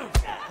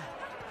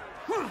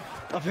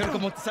 A ver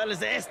cómo te sales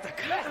de esta,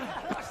 cara.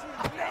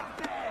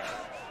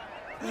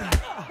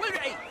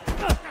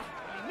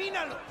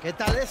 ¡Elimínalo! ¿Qué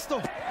tal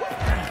esto?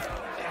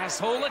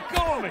 Asshole, let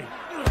go of me!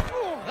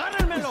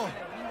 ¡Agárrenmelo!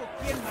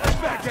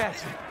 Back at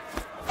you!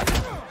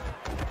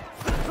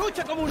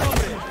 ¡Lucha como un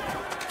hombre!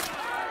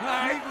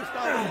 ¡Ay,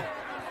 Gustavo!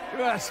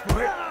 That's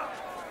for it.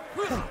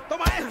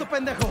 ¡Toma esto,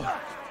 pendejo!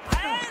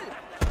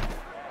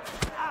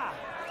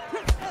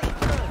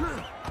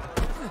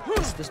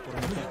 Esto es por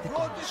meterte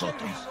con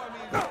nosotros.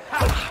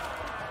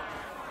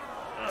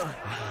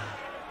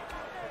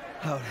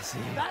 Ahora sí,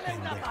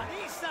 pendejo.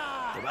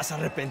 Te vas a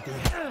arrepentir.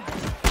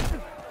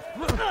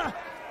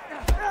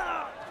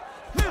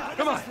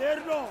 Come on!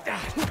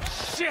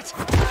 Shit!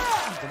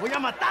 ¡Te voy a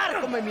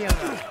matar, come mierda!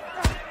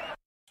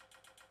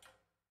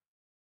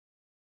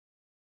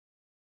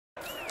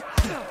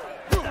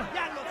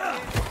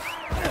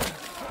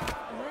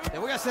 Te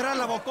voy a cerrar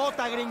la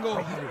bocota,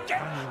 gringo.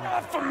 Get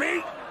off of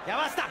me! ¡Ya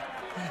basta!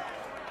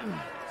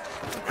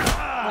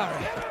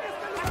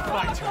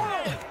 My turn.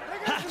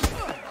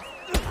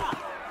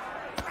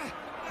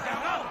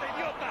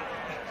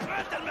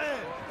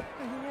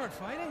 You weren't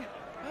fighting?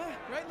 Huh?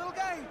 Right, little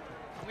guy?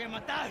 Te voy a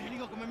matar,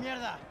 gringo, come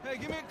mierda. Hey,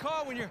 give me a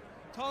call when you're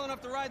tall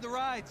enough to ride the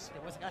rides. Te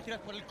voy a sacar tiras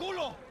por el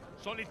culo.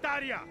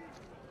 ¡Solitaria!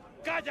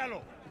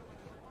 ¡Cállalo!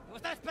 Te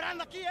está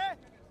esperando aquí, ¿eh?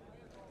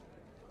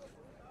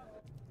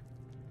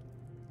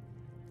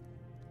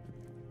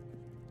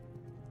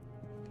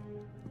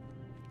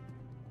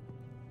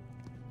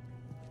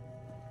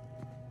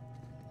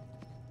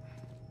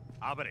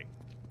 Abre.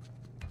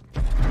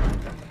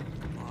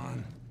 Come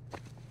on.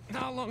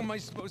 How long am I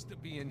supposed to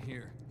be in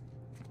here?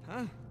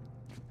 Huh?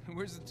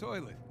 Where's the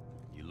toilet?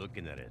 You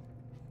looking at it?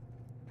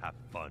 Have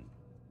fun.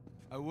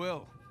 I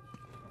will.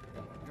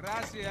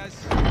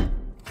 Gracias.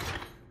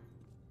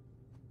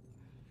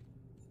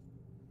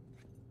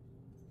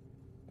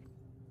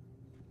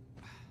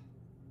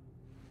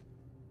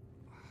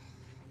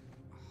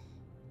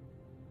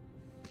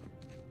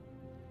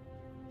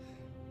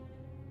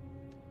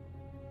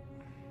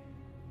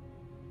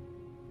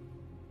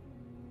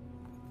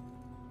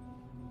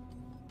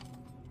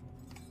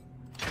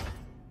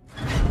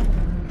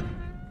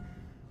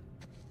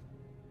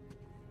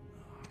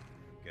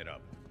 Get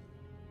up.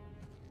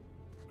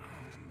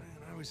 Man,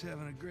 I was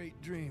having a great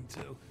dream,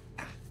 too.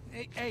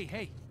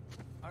 Hey.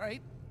 All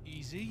right,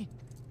 easy.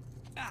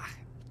 Ah.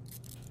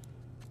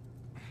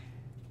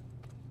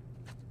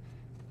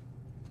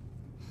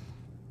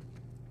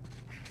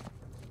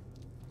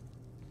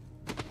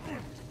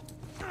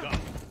 Go.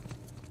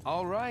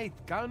 All right,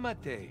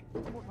 cálmate.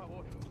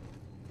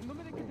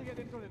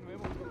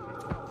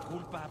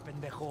 Culpa,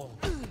 pendejo.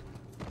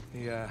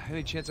 Hey,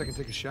 any chance I can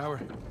take a shower?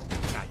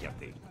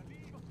 Cállate.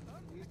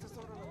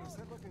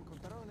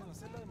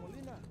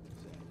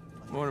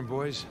 Morning,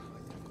 boys.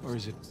 Or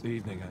is it the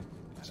evening?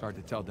 It's hard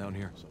to tell down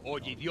here.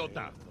 Oye,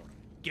 idiota.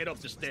 Get up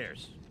the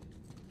stairs.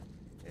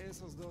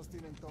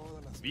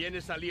 Viene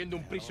saliendo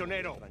un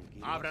prisionero.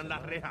 Abran la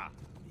reja.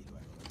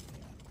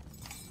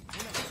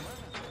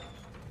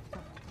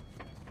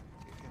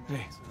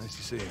 Hey, nice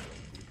to see you.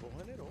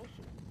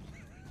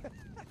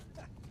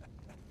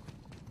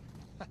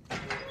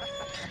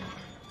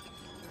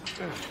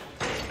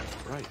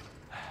 Right.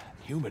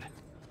 Humid.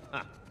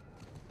 Ah.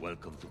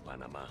 Welcome to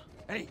Panama.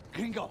 ¡Ey,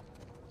 gringo!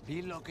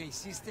 Vi lo que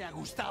hiciste a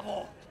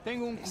Gustavo.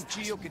 Tengo un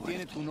cuchillo que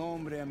tiene tu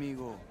nombre,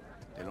 amigo.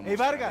 Te lo Hey,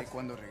 mostraré Vargas.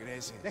 cuando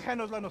regreses.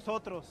 Déjanoslo a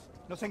nosotros.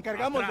 Nos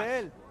encargamos Atrás. de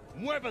él.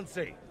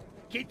 Muévanse.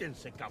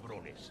 Quítense,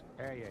 cabrones.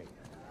 Hey,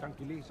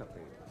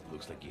 tranquilízate.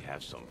 Looks like you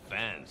have some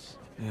fans.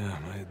 Yeah,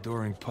 my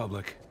adoring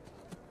public.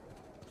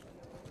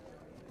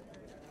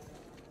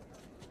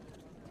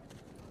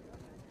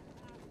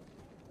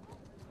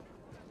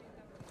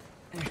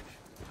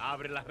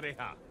 Abre la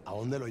reja. ¿A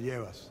dónde lo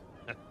llevas?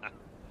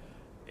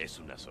 Es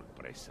una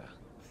sorpresa.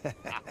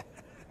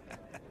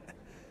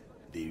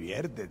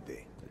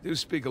 Diviértete. I do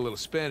speak a little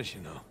Spanish,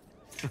 you know.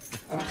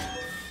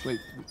 Wait,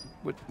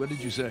 what did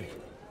you say?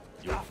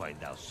 You'll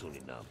find out soon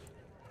enough.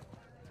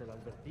 Te lo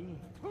advertí,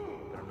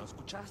 pero no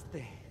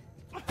escuchaste.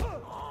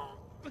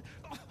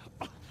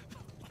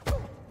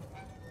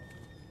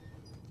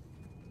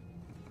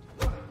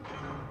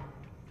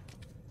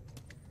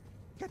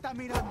 ¿Qué está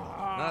mirando?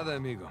 Nada,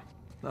 amigo.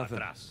 Nothing.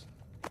 Atrás.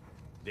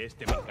 De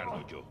este me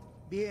encargo yo.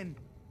 Bien.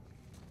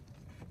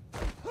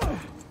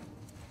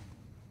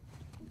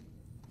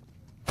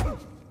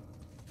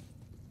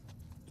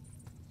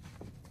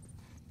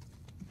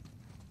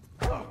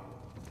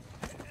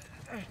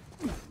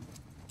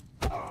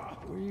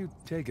 Where are you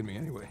taking me,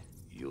 anyway?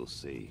 You'll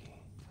see.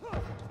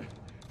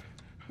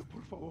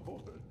 Por favor,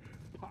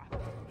 para.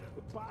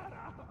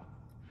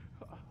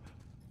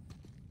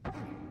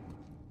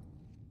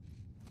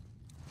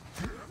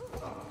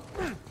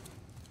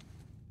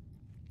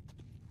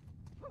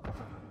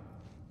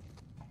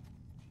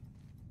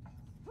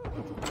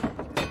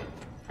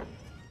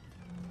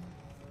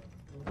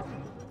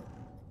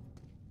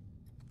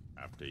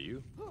 After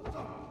you.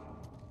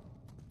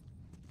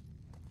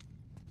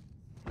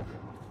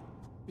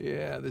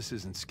 Yeah, this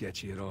isn't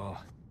sketchy at all.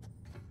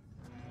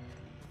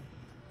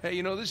 Hey,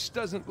 you know, this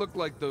doesn't look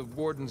like the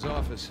warden's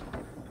office.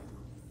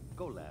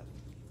 Go left.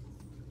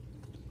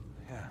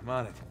 Yeah, I'm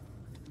on it.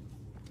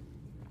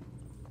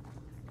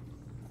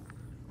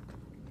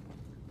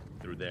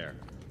 Through there.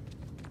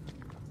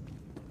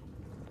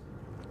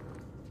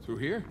 Through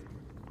here?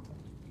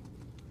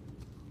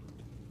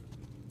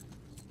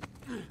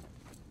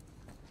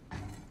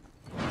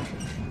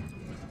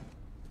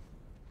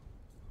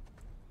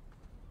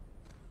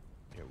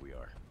 Here we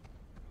are.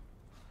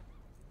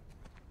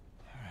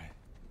 All right.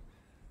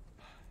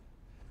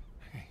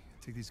 Hey,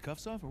 take these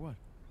cuffs off or what?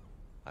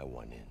 I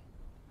want in.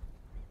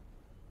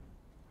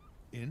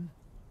 In?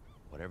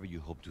 Whatever you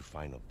hope to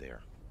find up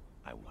there,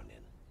 I want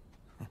in.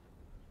 Now,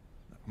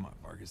 come on,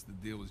 Vargas. The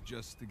deal was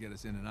just to get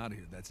us in and out of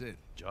here. That's it.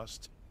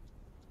 Just?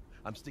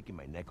 I'm sticking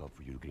my neck out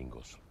for you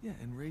gringos. Yeah,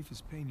 and Rafe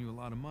is paying you a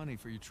lot of money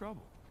for your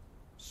trouble.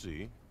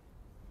 See?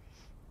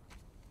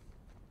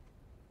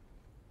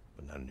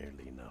 But not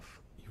nearly enough.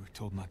 You were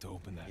told not to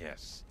open that.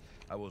 Yes.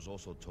 I was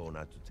also told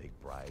not to take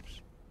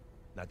bribes,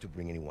 not to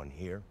bring anyone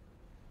here,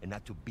 and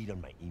not to beat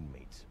on my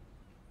inmates.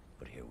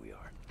 But here we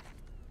are.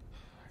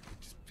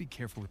 Just be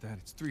careful with that.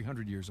 It's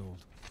 300 years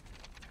old.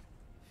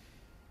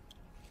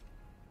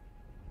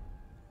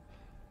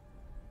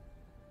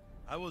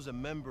 I was a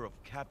member of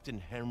Captain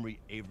Henry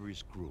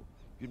Avery's crew.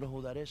 You know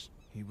who that is?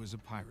 He was a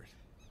pirate.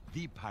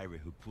 The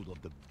pirate who pulled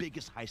off the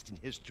biggest heist in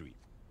history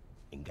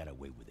and got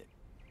away with it.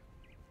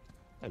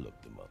 I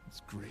looked him up.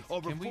 That's great.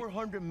 Over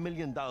 $400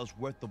 million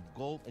worth of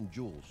gold and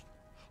jewels,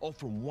 all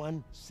from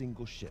one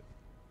single ship.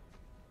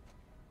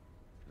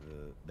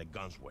 The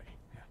Gunsway.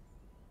 Yeah.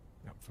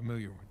 I'm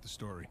familiar with the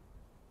story.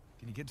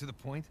 Can you get to the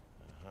point?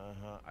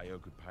 I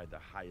occupied the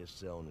highest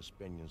cell in the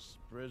Spaniards'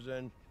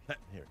 prison.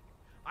 Here.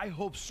 I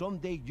hope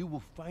someday you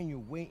will find your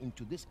way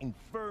into this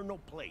infernal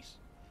place,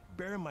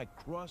 bear my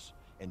cross,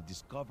 and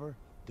discover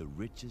the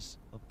riches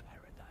of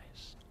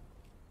paradise.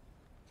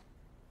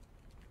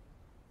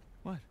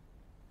 What?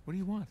 What do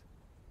you want?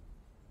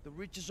 The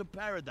riches of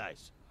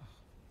paradise.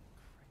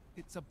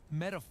 It's a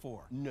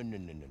metaphor. No.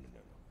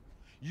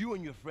 You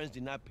and your friends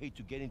did not pay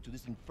to get into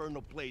this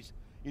infernal place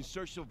in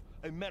search of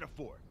a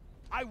metaphor.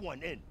 I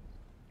want in.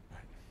 All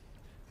right.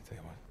 I'll tell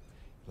you what.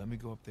 Let me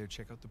go up there,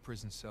 check out the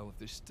prison cell. If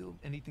there's still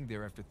anything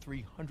there after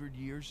 300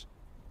 years,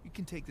 you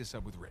can take this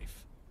up with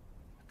Rafe.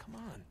 Come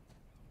on.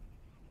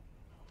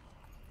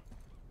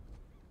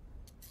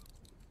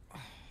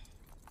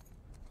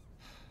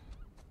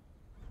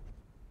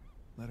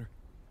 Letter.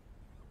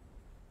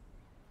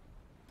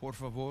 Por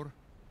favor.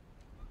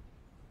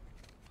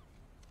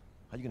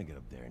 How you gonna get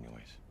up there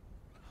anyways?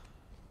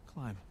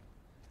 Climb.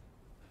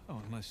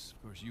 Oh, unless,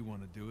 of course, you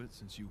want to do it,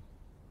 since you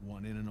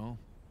want in and all.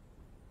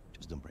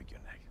 Just don't break your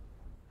neck.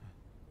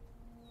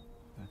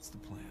 That's the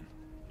plan.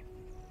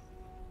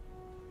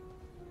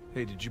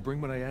 Hey, did you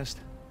bring what I asked?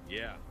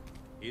 Yeah.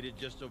 Eat it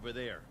just over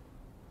there.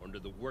 Under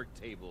the work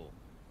table.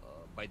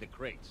 By the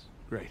crates.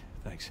 Great,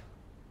 thanks.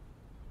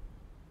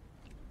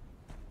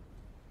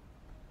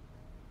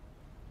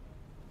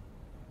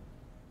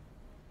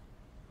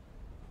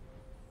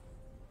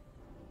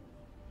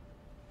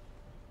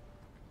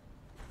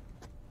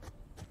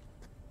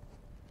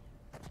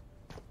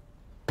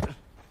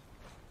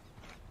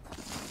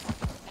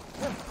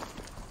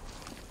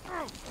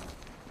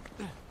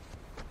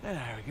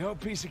 There we go,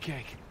 piece of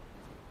cake.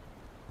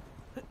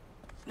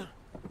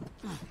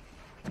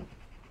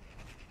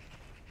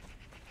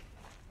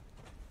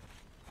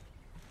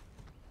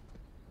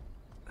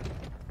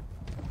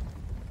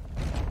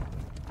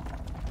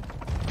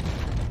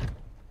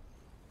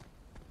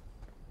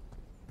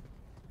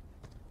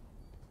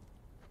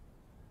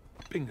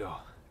 Bingo.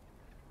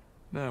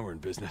 Now we're in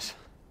business.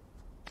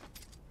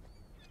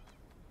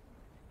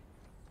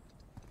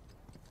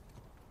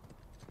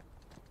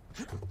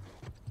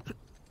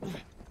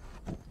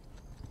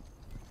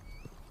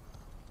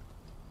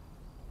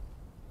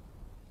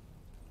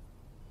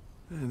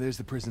 And there's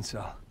the prison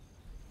cell.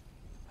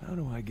 How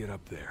do I get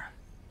up there?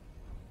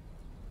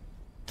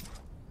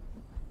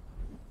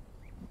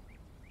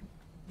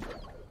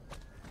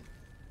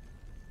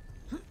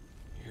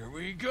 Here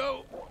we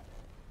go.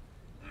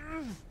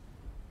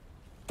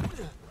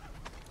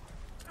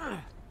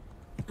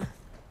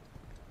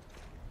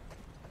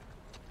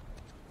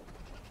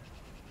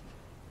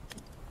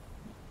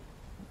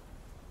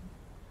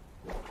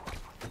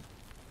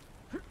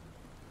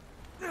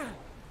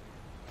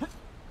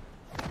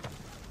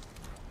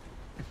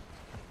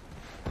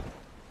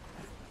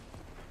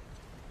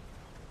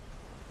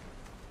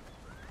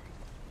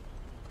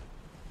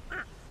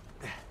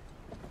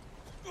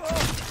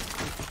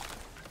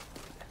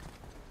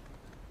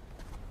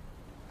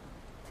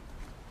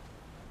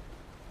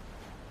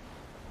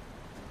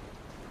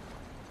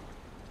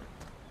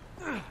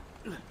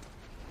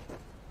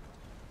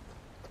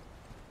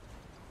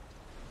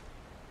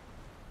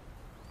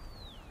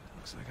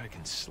 Looks like I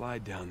can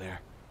slide down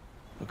there.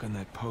 Look on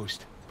that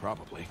post,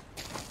 probably.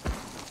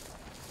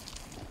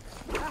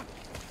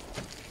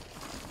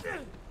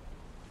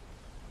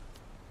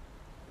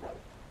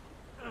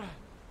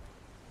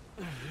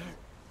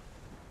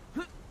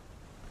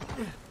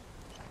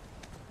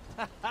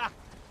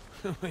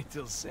 Wait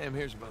till Sam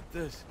hears about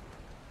this.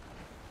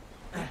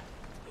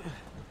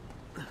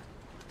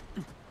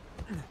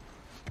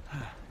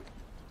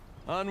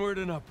 Onward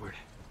and upward.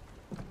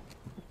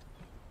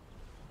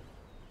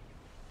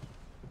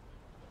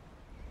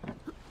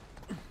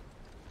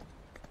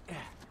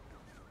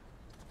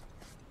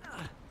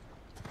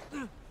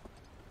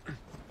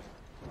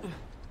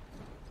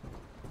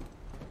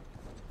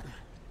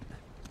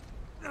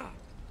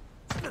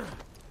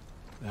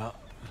 Well,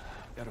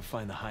 gotta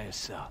find the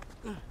highest cell.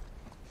 At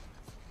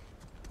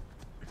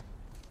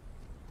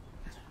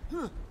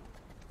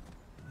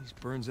least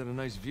Burns had a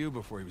nice view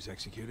before he was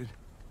executed.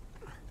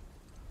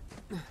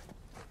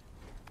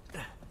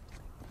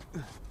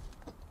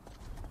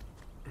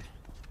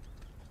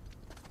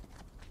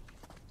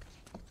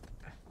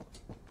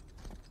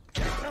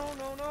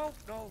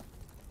 No.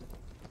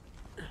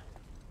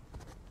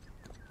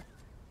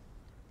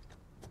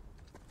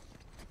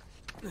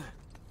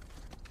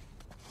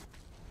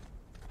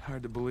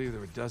 Hard to believe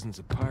there were dozens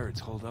of pirates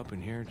holed up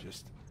in here,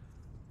 just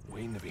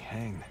waiting to be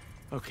hanged.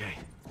 Okay,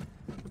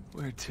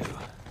 where to?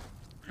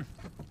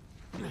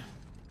 I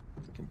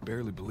can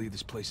barely believe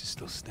this place is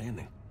still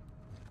standing.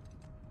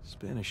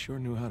 Spanish sure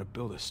knew how to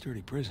build a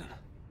sturdy prison.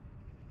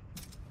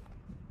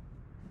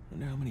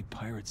 Wonder how many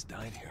pirates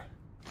died here.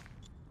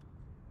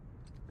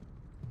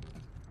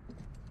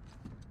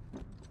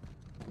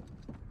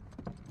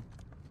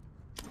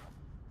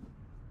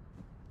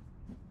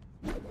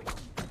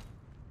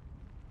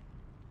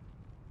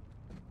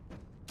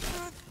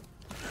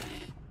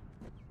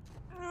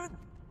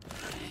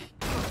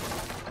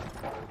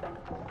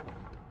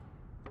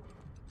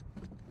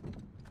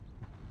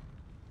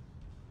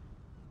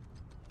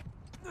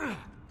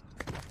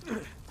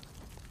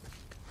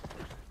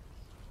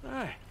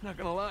 Alright, not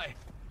gonna lie.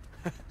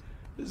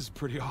 This is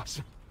pretty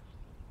awesome.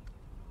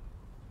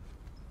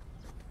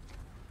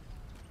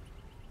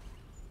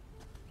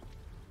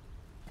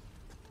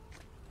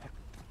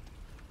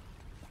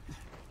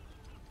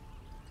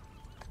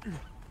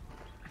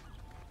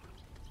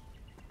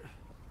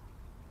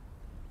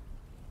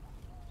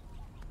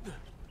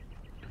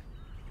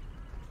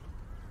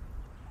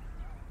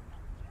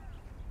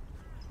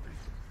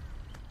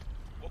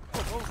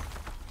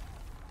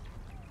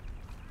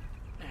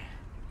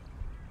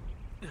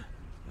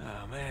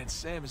 Oh man,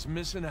 Sam is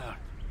missing out.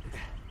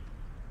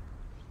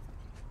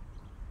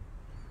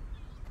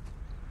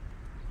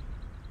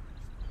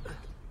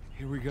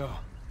 Here we go.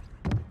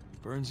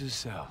 Burns'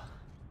 cell.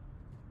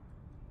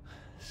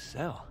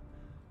 Cell?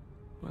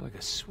 More like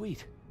a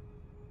suite.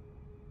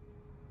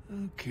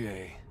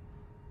 Okay.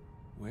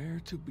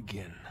 Where to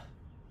begin?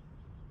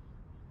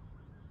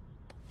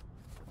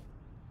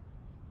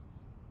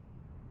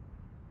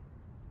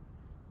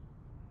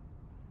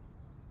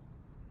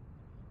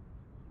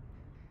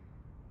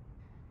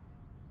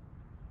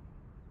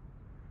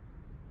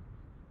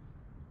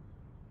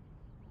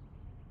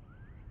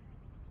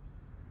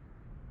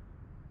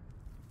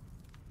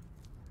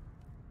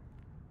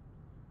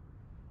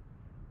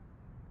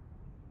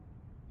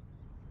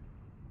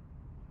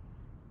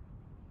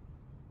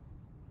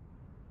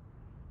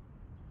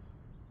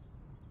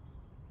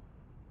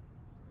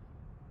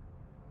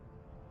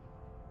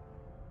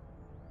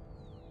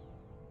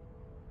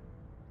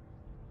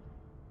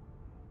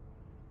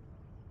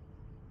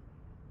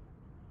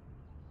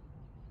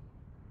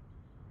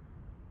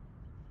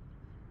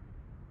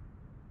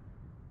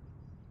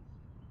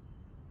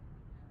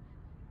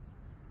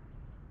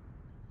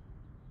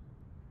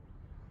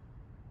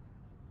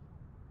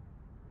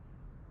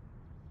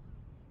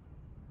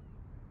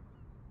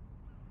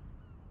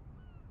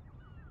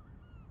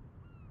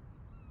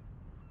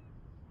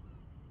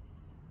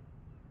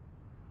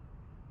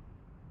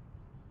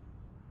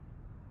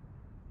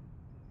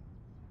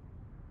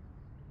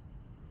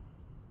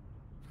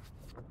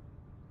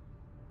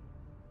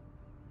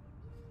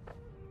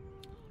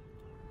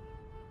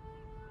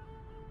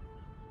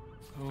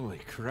 Holy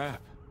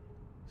crap.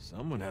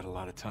 Someone had a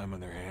lot of time on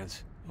their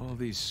hands. All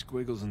these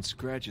squiggles and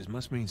scratches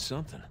must mean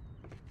something.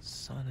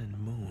 Sun and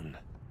moon.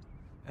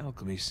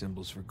 Alchemy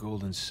symbols for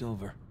gold and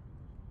silver.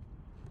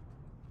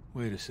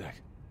 Wait a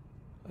sec.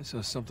 I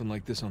saw something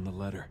like this on the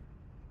letter.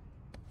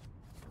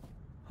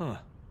 Huh.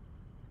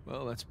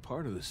 Well, that's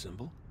part of the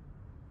symbol.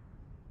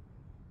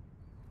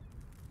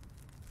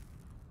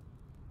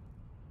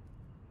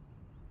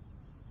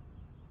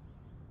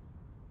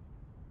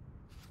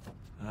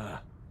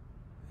 Ah.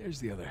 There's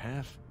the other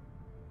half.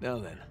 Now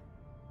then.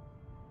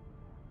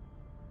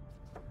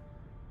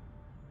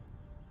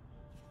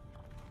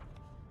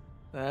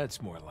 That's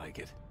more like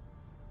it.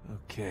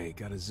 Okay,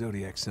 got a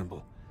zodiac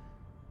symbol.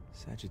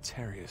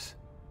 Sagittarius.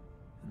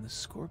 And the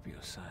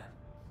Scorpio sign.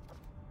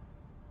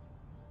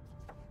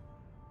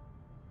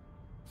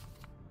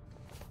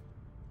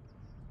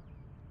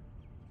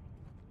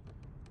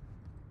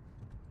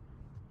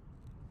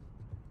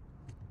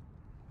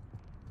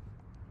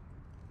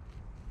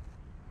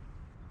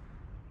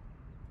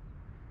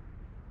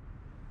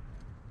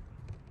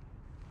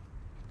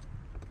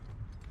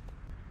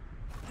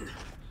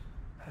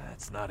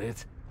 That's not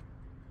it.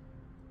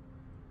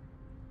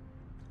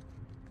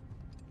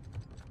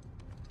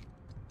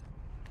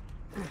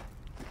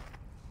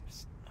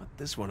 It's not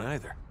this one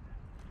either.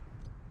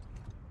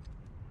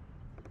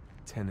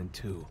 10 and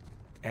 2.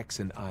 X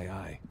and II. Would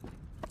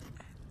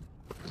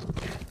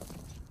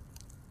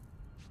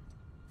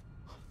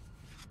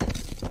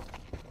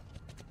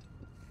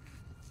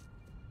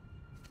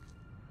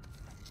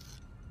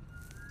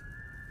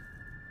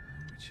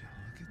you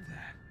look at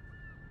that?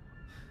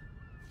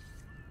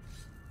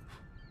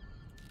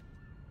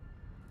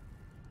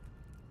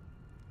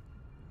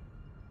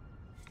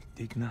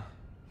 Digna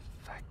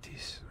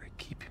factis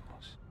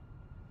recipimus.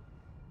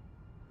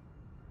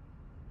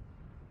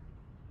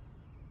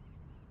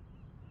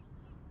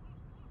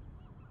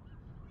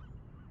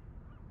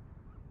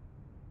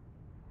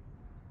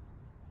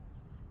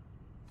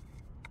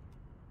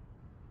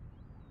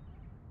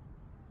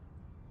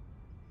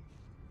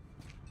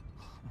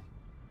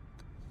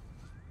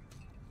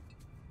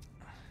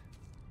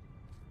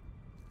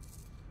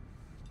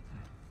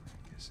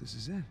 Guess this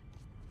is it. All right.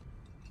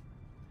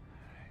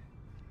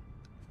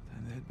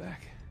 Time to head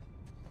back.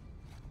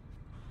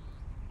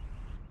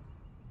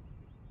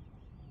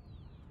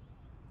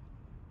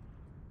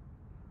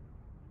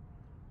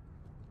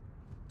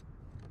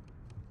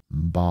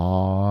 Bye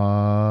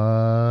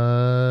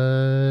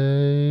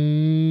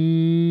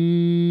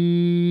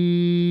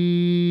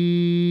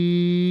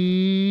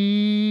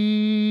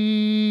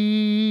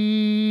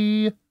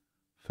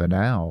for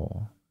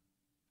now.